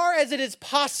far as it is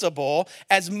possible,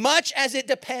 as much as it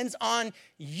depends on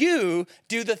you,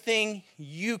 do the thing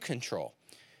you control.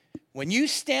 When you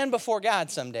stand before God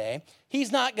someday,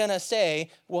 he's not going to say,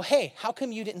 well, hey, how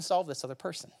come you didn't solve this other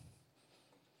person?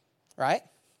 Right?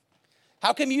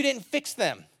 How come you didn't fix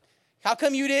them? How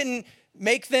come you didn't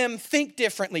make them think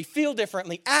differently, feel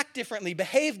differently, act differently,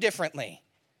 behave differently?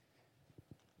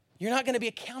 You're not going to be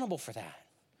accountable for that.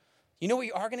 You know what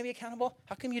you are going to be accountable?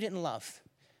 How come you didn't love?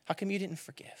 How come you didn't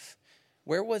forgive?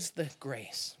 Where was the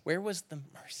grace? Where was the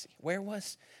mercy? Where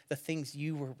was the things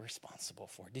you were responsible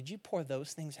for? Did you pour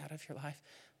those things out of your life?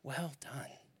 Well done,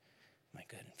 my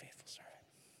good and faithful servant.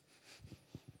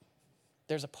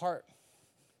 There's a part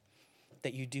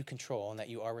that you do control and that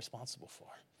you are responsible for.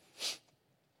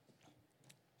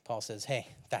 Paul says, hey,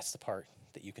 that's the part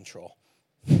that you control.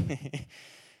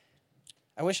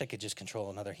 I wish I could just control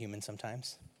another human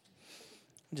sometimes.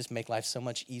 It'd just make life so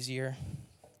much easier.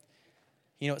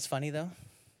 You know what's funny, though?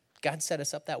 God set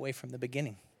us up that way from the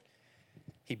beginning.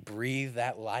 He breathed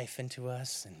that life into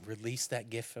us and released that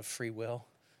gift of free will.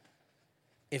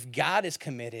 If God is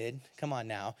committed, come on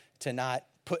now, to not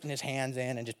putting his hands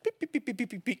in and just beep, beep, beep, beep, beep,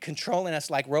 beep, beep, controlling us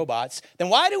like robots, then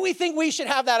why do we think we should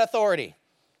have that authority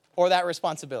or that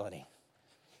responsibility?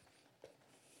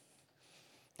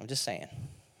 I'm just saying.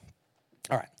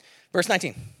 All right, verse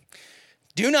 19.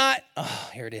 Do not,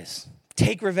 here it is,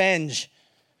 take revenge.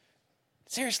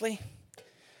 Seriously.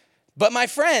 But my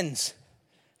friends,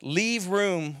 leave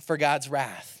room for God's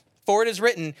wrath. For it is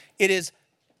written, it is, do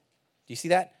you see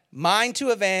that? Mine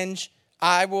to avenge,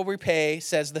 I will repay,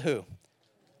 says the who?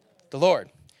 The Lord.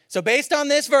 So based on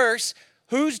this verse,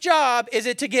 whose job is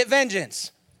it to get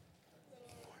vengeance?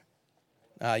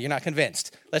 You're not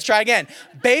convinced. Let's try again.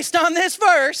 Based on this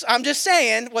verse, I'm just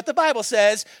saying what the Bible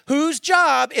says, whose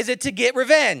job is it to get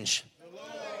revenge? The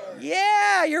Lord.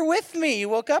 Yeah, you're with me. You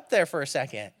woke up there for a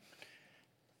second.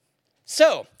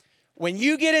 So, when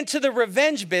you get into the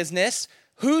revenge business,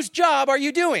 whose job are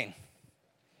you doing?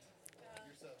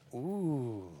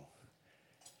 Ooh.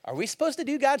 Are we supposed to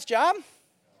do God's job?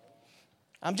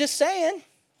 I'm just saying.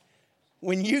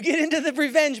 When you get into the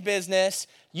revenge business,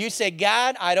 you say,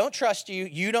 God, I don't trust you.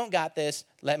 You don't got this.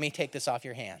 Let me take this off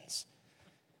your hands.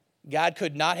 God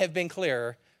could not have been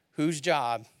clearer whose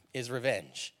job is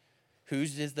revenge.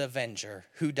 Whose is the avenger?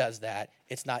 Who does that?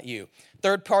 It's not you.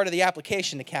 Third part of the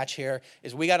application to catch here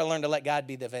is we got to learn to let God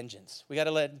be the vengeance. We got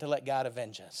to let God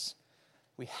avenge us.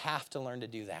 We have to learn to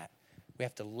do that. We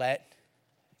have to let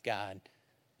God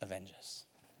avenge us.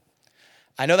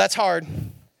 I know that's hard,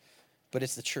 but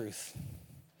it's the truth.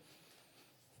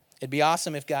 It'd be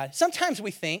awesome if God, sometimes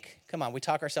we think, come on, we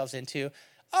talk ourselves into,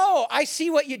 oh, I see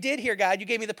what you did here, God. You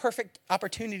gave me the perfect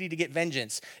opportunity to get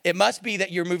vengeance. It must be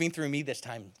that you're moving through me this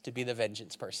time to be the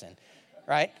vengeance person,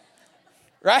 right?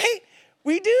 Right?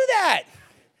 We do that.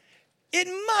 It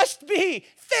must be.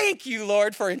 Thank you,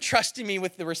 Lord, for entrusting me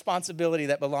with the responsibility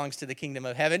that belongs to the kingdom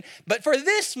of heaven. But for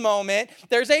this moment,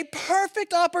 there's a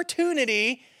perfect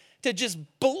opportunity to just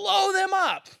blow them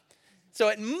up. So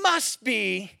it must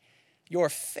be your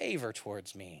favor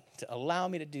towards me to allow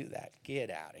me to do that.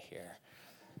 Get out of here.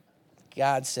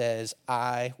 God says,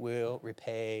 I will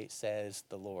repay, says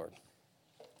the Lord.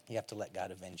 You have to let God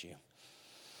avenge you.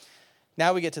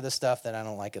 Now we get to the stuff that I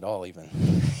don't like at all even.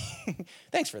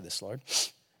 Thanks for this, Lord.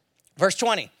 Verse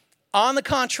 20, on the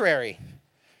contrary,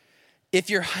 if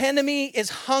your enemy is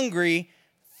hungry,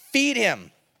 feed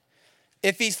him.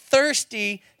 If he's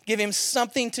thirsty, give him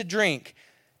something to drink.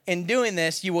 In doing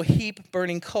this, you will heap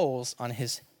burning coals on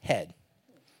his head.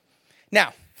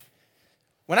 Now,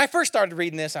 when I first started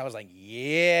reading this, I was like,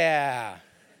 yeah,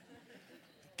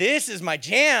 this is my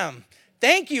jam.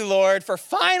 Thank you, Lord, for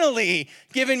finally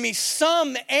giving me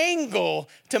some angle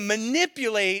to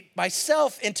manipulate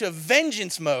myself into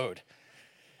vengeance mode.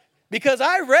 Because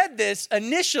I read this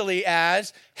initially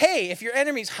as, hey, if your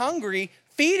enemy's hungry,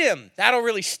 feed him. That'll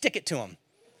really stick it to him,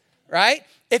 right?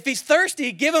 If he's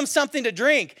thirsty, give him something to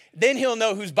drink. Then he'll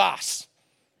know who's boss.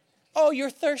 Oh,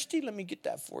 you're thirsty? Let me get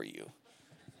that for you.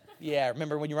 Yeah,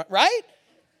 remember when you run, right?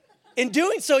 In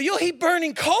doing so, you'll heap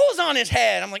burning coals on his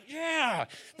head. I'm like, yeah,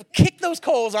 kick those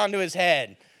coals onto his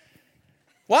head.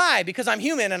 Why? Because I'm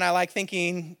human and I like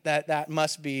thinking that that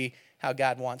must be how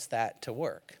God wants that to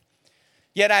work.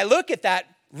 Yet I look at that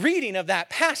reading of that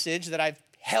passage that I've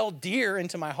held dear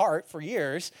into my heart for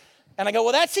years, and I go,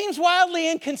 well, that seems wildly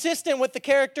inconsistent with the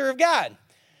character of God.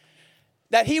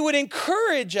 That he would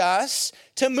encourage us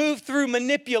to move through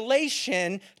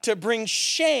manipulation to bring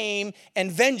shame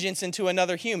and vengeance into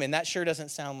another human. That sure doesn't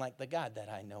sound like the God that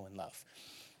I know and love.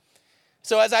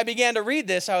 So as I began to read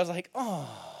this, I was like, oh,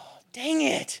 dang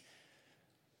it.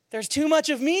 There's too much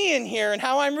of me in here and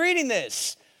how I'm reading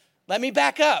this. Let me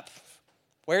back up.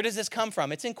 Where does this come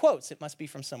from? It's in quotes. It must be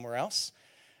from somewhere else.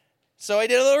 So I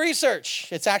did a little research.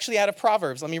 It's actually out of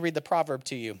Proverbs. Let me read the proverb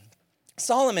to you.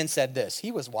 Solomon said this.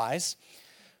 He was wise.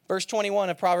 Verse 21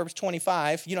 of Proverbs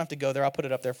 25. You don't have to go there. I'll put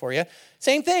it up there for you.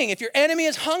 Same thing. If your enemy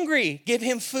is hungry, give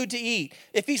him food to eat.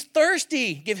 If he's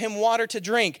thirsty, give him water to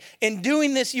drink. In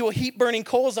doing this, you will heap burning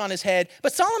coals on his head.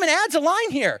 But Solomon adds a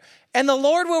line here. And the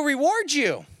Lord will reward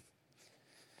you.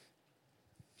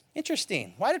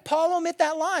 Interesting. Why did Paul omit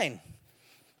that line?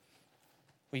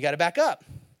 Well, you got to back up.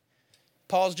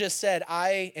 Paul's just said,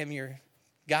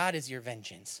 God is your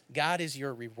vengeance. God is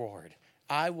your reward.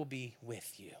 I will be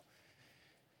with you.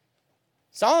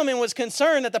 Solomon was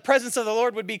concerned that the presence of the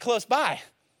Lord would be close by.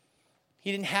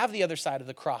 He didn't have the other side of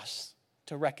the cross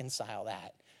to reconcile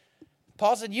that.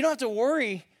 Paul said, you don't have to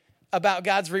worry about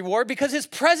God's reward because his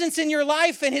presence in your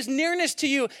life and his nearness to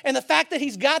you and the fact that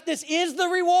he's got this is the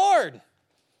reward.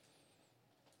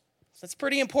 So that's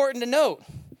pretty important to note.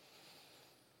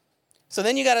 So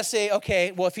then you got to say,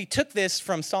 okay, well, if he took this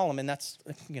from Solomon, that's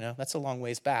a long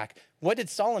ways back. What did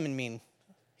Solomon mean,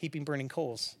 heaping burning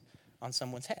coals on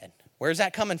someone's head? Where's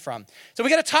that coming from? So we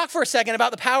got to talk for a second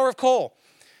about the power of coal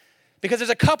because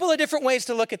there's a couple of different ways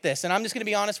to look at this. And I'm just going to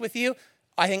be honest with you.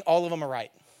 I think all of them are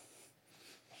right.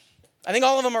 I think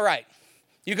all of them are right.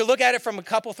 You could look at it from a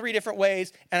couple, three different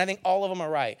ways, and I think all of them are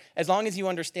right. As long as you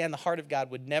understand the heart of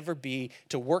God would never be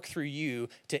to work through you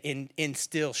to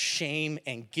instill shame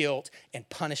and guilt and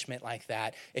punishment like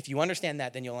that. If you understand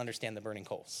that, then you'll understand the burning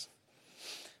coals.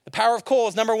 The power of coal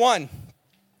is number one.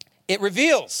 It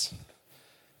reveals.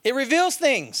 It reveals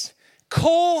things.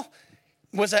 Coal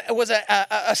was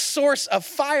a source of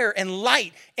fire and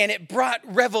light, and it brought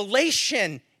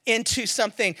revelation into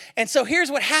something. And so here's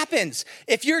what happens.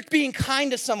 If you're being kind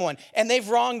to someone and they've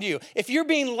wronged you, if you're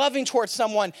being loving towards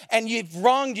someone and you've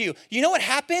wronged you, you know what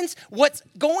happens? What's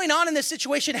going on in this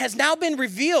situation has now been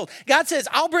revealed. God says,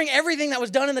 I'll bring everything that was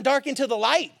done in the dark into the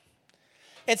light.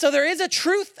 And so there is a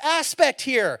truth aspect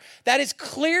here that is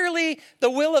clearly the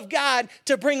will of God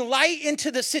to bring light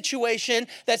into the situation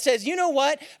that says, you know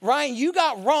what, Ryan, you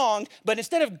got wronged, but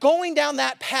instead of going down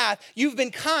that path, you've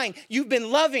been kind, you've been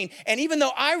loving, and even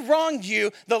though I wronged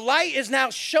you, the light is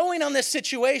now showing on this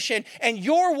situation, and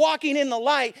you're walking in the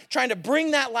light, trying to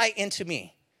bring that light into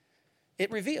me.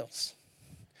 It reveals.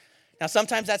 Now,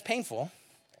 sometimes that's painful,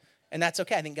 and that's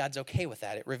okay. I think God's okay with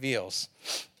that. It reveals.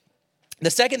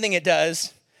 The second thing it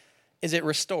does is it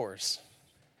restores,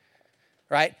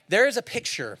 right? There is a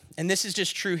picture, and this is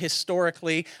just true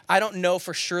historically. I don't know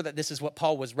for sure that this is what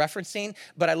Paul was referencing,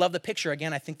 but I love the picture.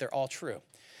 Again, I think they're all true.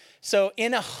 So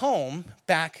in a home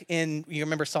back in, you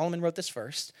remember Solomon wrote this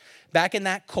first, back in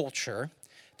that culture,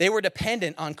 they were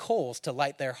dependent on coals to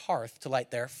light their hearth, to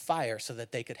light their fire so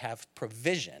that they could have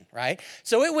provision, right?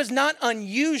 So it was not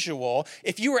unusual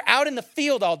if you were out in the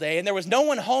field all day and there was no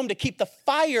one home to keep the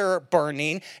fire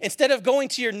burning, instead of going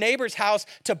to your neighbor's house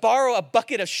to borrow a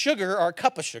bucket of sugar or a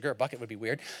cup of sugar, a bucket would be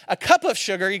weird, a cup of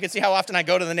sugar, you can see how often I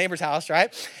go to the neighbor's house,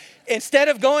 right? Instead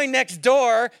of going next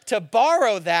door to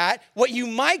borrow that, what you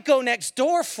might go next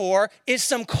door for is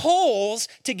some coals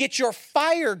to get your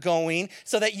fire going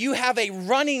so that you have a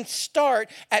running start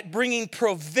at bringing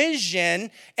provision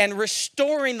and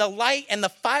restoring the light and the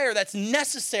fire that's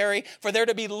necessary for there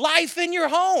to be life in your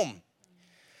home.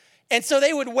 And so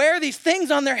they would wear these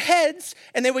things on their heads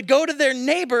and they would go to their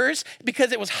neighbors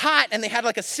because it was hot and they had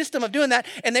like a system of doing that.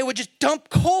 And they would just dump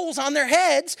coals on their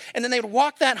heads and then they'd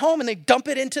walk that home and they'd dump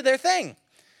it into their thing.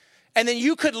 And then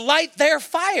you could light their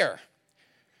fire.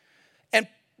 And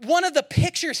one of the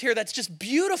pictures here that's just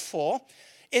beautiful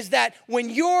is that when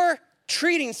you're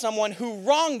treating someone who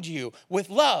wronged you with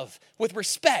love, with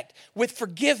respect, with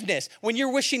forgiveness, when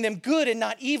you're wishing them good and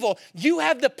not evil, you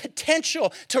have the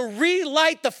potential to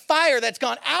relight the fire that's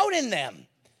gone out in them.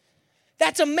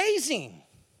 That's amazing.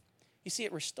 You see,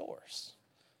 it restores.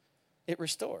 It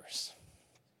restores.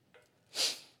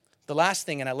 The last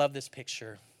thing, and I love this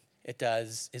picture, it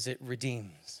does, is it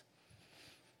redeems.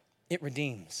 It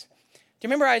redeems. Do you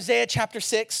remember Isaiah chapter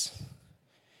 6?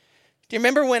 Do you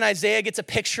remember when Isaiah gets a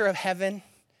picture of heaven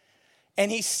and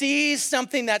he sees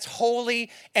something that's holy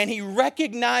and he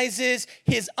recognizes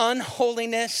his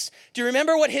unholiness? Do you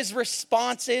remember what his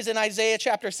response is in Isaiah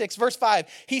chapter 6, verse 5?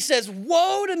 He says,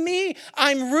 "Woe to me,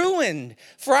 I'm ruined,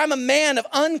 for I'm a man of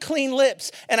unclean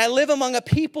lips, and I live among a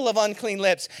people of unclean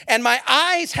lips. And my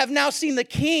eyes have now seen the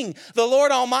King, the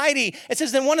Lord Almighty." It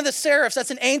says, "Then one of the seraphs,"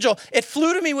 that's an angel, "it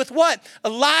flew to me with" what? "A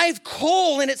live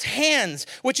coal in its hands,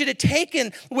 which it had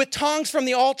taken with tongs from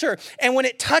the altar. And when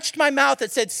it touched my mouth,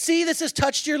 it said, 'See, this has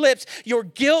touched your lips. Your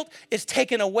guilt is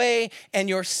taken away, and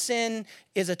your sin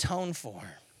is atoned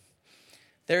for.'"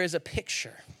 There is a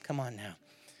picture, come on now,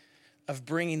 of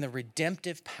bringing the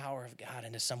redemptive power of God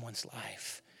into someone's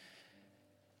life.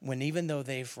 When even though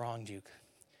they've wronged you,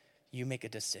 you make a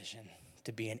decision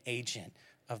to be an agent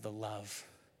of the love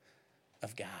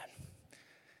of God.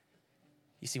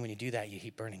 You see, when you do that, you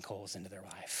heap burning coals into their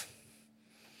life.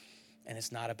 And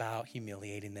it's not about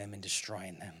humiliating them and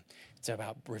destroying them. It's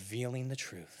about revealing the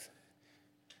truth.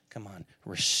 Come on,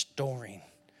 restoring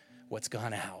what's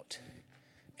gone out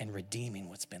and redeeming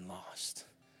what's been lost.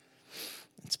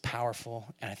 It's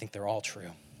powerful, and I think they're all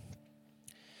true.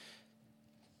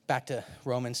 Back to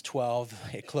Romans 12,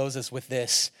 it closes with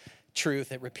this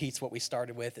truth. It repeats what we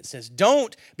started with. It says,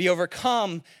 "Don't be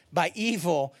overcome by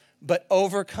evil, but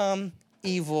overcome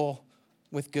evil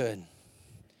with good."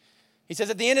 He says,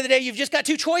 at the end of the day, you've just got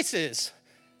two choices.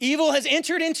 Evil has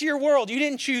entered into your world. You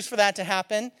didn't choose for that to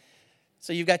happen.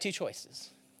 So you've got two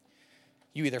choices.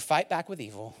 You either fight back with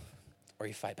evil or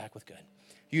you fight back with good.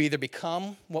 You either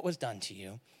become what was done to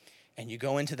you and you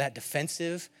go into that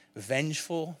defensive,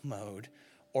 vengeful mode,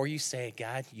 or you say,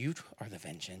 "God, you are the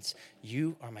vengeance.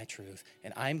 You are my truth.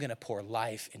 And I'm going to pour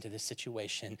life into this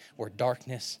situation where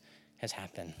darkness has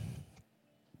happened."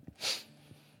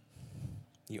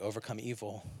 You overcome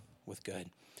evil with good.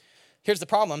 Here's the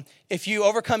problem. If you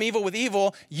overcome evil with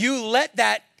evil, you let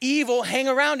that evil hang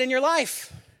around in your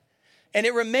life. And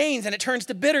it remains, and it turns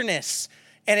to bitterness,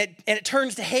 and it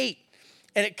turns to hate,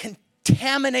 and it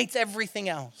contaminates everything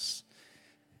else.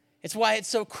 It's why it's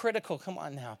so critical, come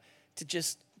on now, to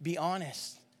just be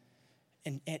honest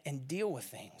and deal with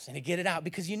things and to get it out.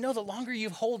 Because you know the longer you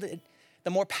hold it,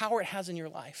 the more power it has in your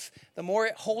life. The more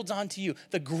it holds on to you.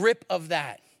 The grip of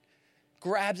that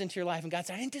grabs into your life. And God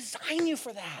said, "I didn't design you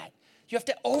for that. You have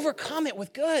to overcome it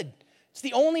with good." It's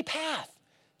the only path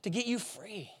to get you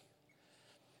free.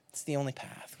 It's the only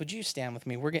path. Would you stand with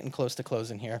me? We're getting close to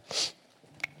closing here.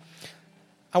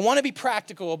 I want to be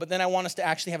practical, but then I want us to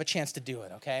actually have a chance to do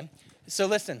it, okay? So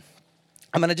listen,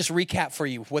 I'm going to just recap for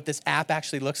you what this app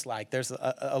actually looks like. There's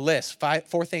a list,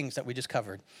 four things that we just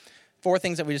covered. Four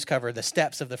things that we just covered, the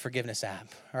steps of the forgiveness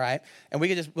app, all right? And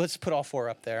let's put all four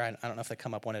up there. I don't know if they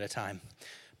come up one at a time,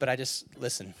 but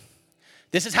listen.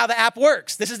 This is how the app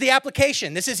works. This is the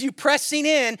application. This is you pressing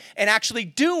in and actually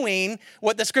doing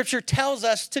what the scripture tells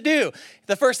us to do.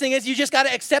 The first thing is you just got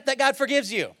to accept that God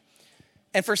forgives you.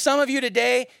 And for some of you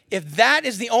today, if that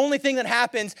is the only thing that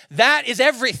happens, that is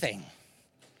everything.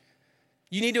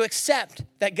 You need to accept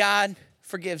that God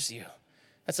forgives you.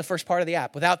 That's the first part of the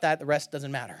app. Without that, the rest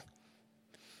doesn't matter.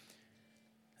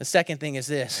 The second thing is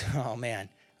this. Oh, man.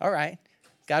 All right.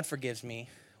 God forgives me.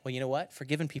 Well, you know what?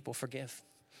 Forgiven people forgive.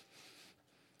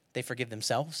 They forgive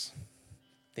themselves.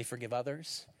 They forgive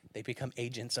others. They become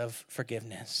agents of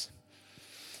forgiveness.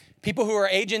 People who are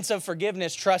agents of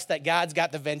forgiveness trust that God's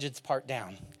got the vengeance part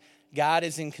down. God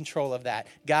is in control of that.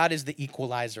 God is the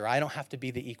equalizer. I don't have to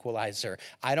be the equalizer.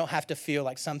 I don't have to feel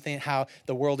like how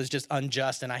the world is just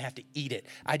unjust and I have to eat it.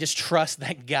 I just trust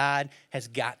that God has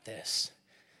got this.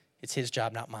 It's his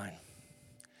job, not mine.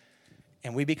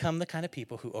 And we become the kind of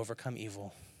people who overcome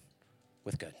evil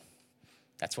with good.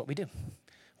 That's what we do.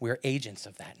 We're agents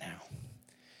of that now.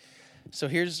 So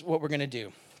here's what we're going to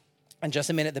do. In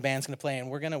just a minute, the band's going to play, and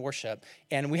we're going to worship.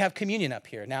 And we have communion up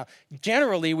here. Now,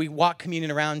 generally, we walk communion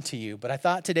around to you, but I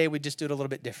thought today we'd just do it a little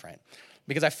bit different.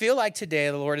 Because I feel like today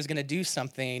the Lord is going to do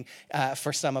something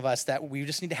for some of us that we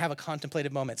just need to have a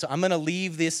contemplative moment. So I'm going to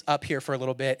leave this up here for a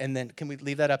little bit, and then can we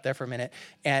leave that up there for a minute?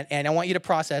 And I want you to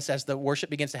process as the worship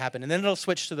begins to happen. And then it'll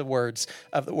switch to the words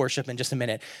of the worship in just a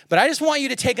minute. But I just want you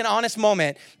to take an honest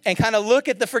moment and kind of look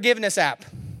at the forgiveness app.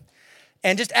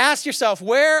 And just ask yourself,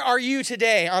 where are you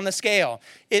today on the scale?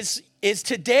 Is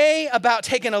today about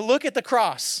taking a look at the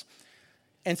cross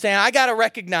and saying, I got to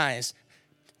recognize,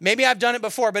 maybe I've done it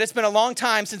before, but it's been a long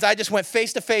time since I just went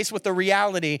face to face with the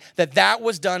reality that that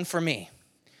was done for me,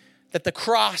 that the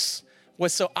cross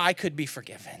was so I could be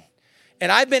forgiven.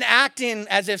 And I've been acting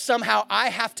as if somehow I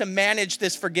have to manage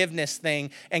this forgiveness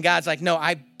thing. And God's like, no,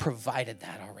 I provided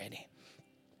that already.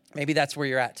 Maybe that's where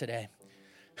you're at today.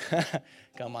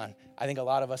 Come on. I think a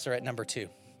lot of us are at number 2.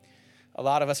 A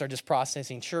lot of us are just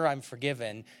processing, sure, I'm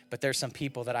forgiven, but there's some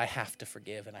people that I have to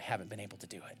forgive, and I haven't been able to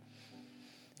do it.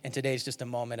 And today's just a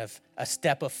moment of a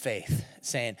step of faith,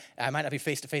 saying, I might not be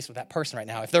face-to-face with that person right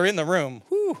now. If they're in the room,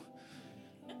 whoo,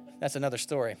 that's another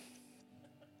story.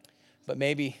 But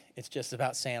maybe it's just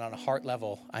about saying on a heart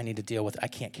level, I need to deal with it. I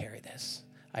can't carry this.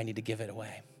 I need to give it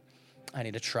away. I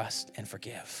need to trust and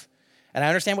forgive. And I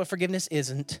understand what forgiveness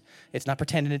isn't. It's not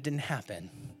pretending it didn't happen.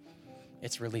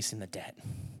 It's releasing the debt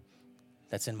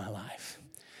that's in my life.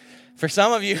 For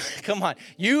some of you, come on,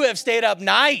 you have stayed up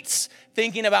nights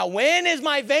thinking about, when is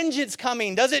my vengeance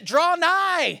coming? Does it draw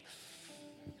nigh?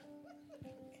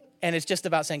 And it's just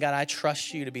about saying, God, I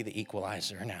trust you to be the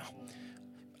equalizer now.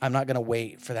 I'm not going to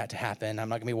wait for that to happen. I'm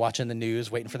not going to be watching the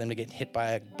news, waiting for them to get hit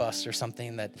by a bus or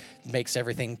something that makes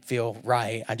everything feel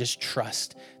right. I just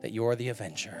trust that you're the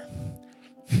avenger.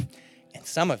 And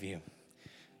some of you,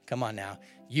 come on now,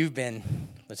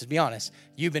 let's just be honest,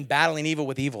 you've been battling evil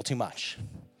with evil too much,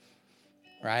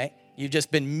 right? You've just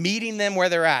been meeting them where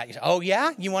they're at. Oh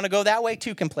yeah, you want to go that way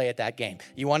too? Can play at that game.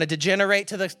 You want to degenerate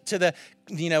to the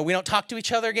we don't talk to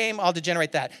each other game? I'll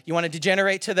degenerate that. You want to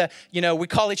degenerate to the we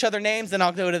call each other names? Then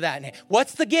I'll go to that name.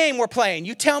 What's the game we're playing?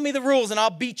 You tell me the rules and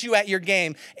I'll beat you at your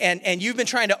game. And you've been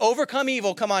trying to overcome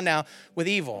evil, come on now, with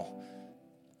evil.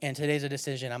 And today's a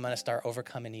decision. I'm going to start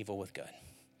overcoming evil with good.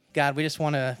 God, we just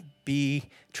want to be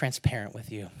transparent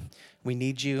with you. We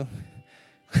need you.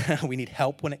 We need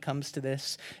help when it comes to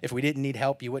this. If we didn't need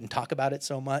help, you wouldn't talk about it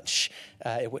so much.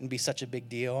 It wouldn't be such a big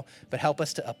deal. But help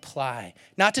us to apply,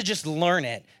 not to just learn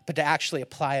it, but to actually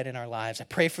apply it in our lives. I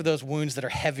pray for those wounds that are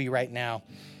heavy right now.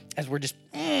 As we're just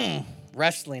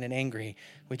wrestling and angry,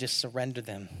 we just surrender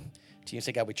them to you and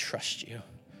say, God, we trust you.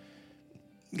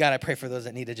 God, I pray for those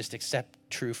that need to just accept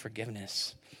true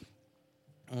forgiveness.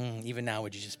 Even now,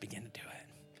 would you just begin to do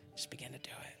it? Just begin to do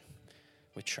it.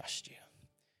 We trust you.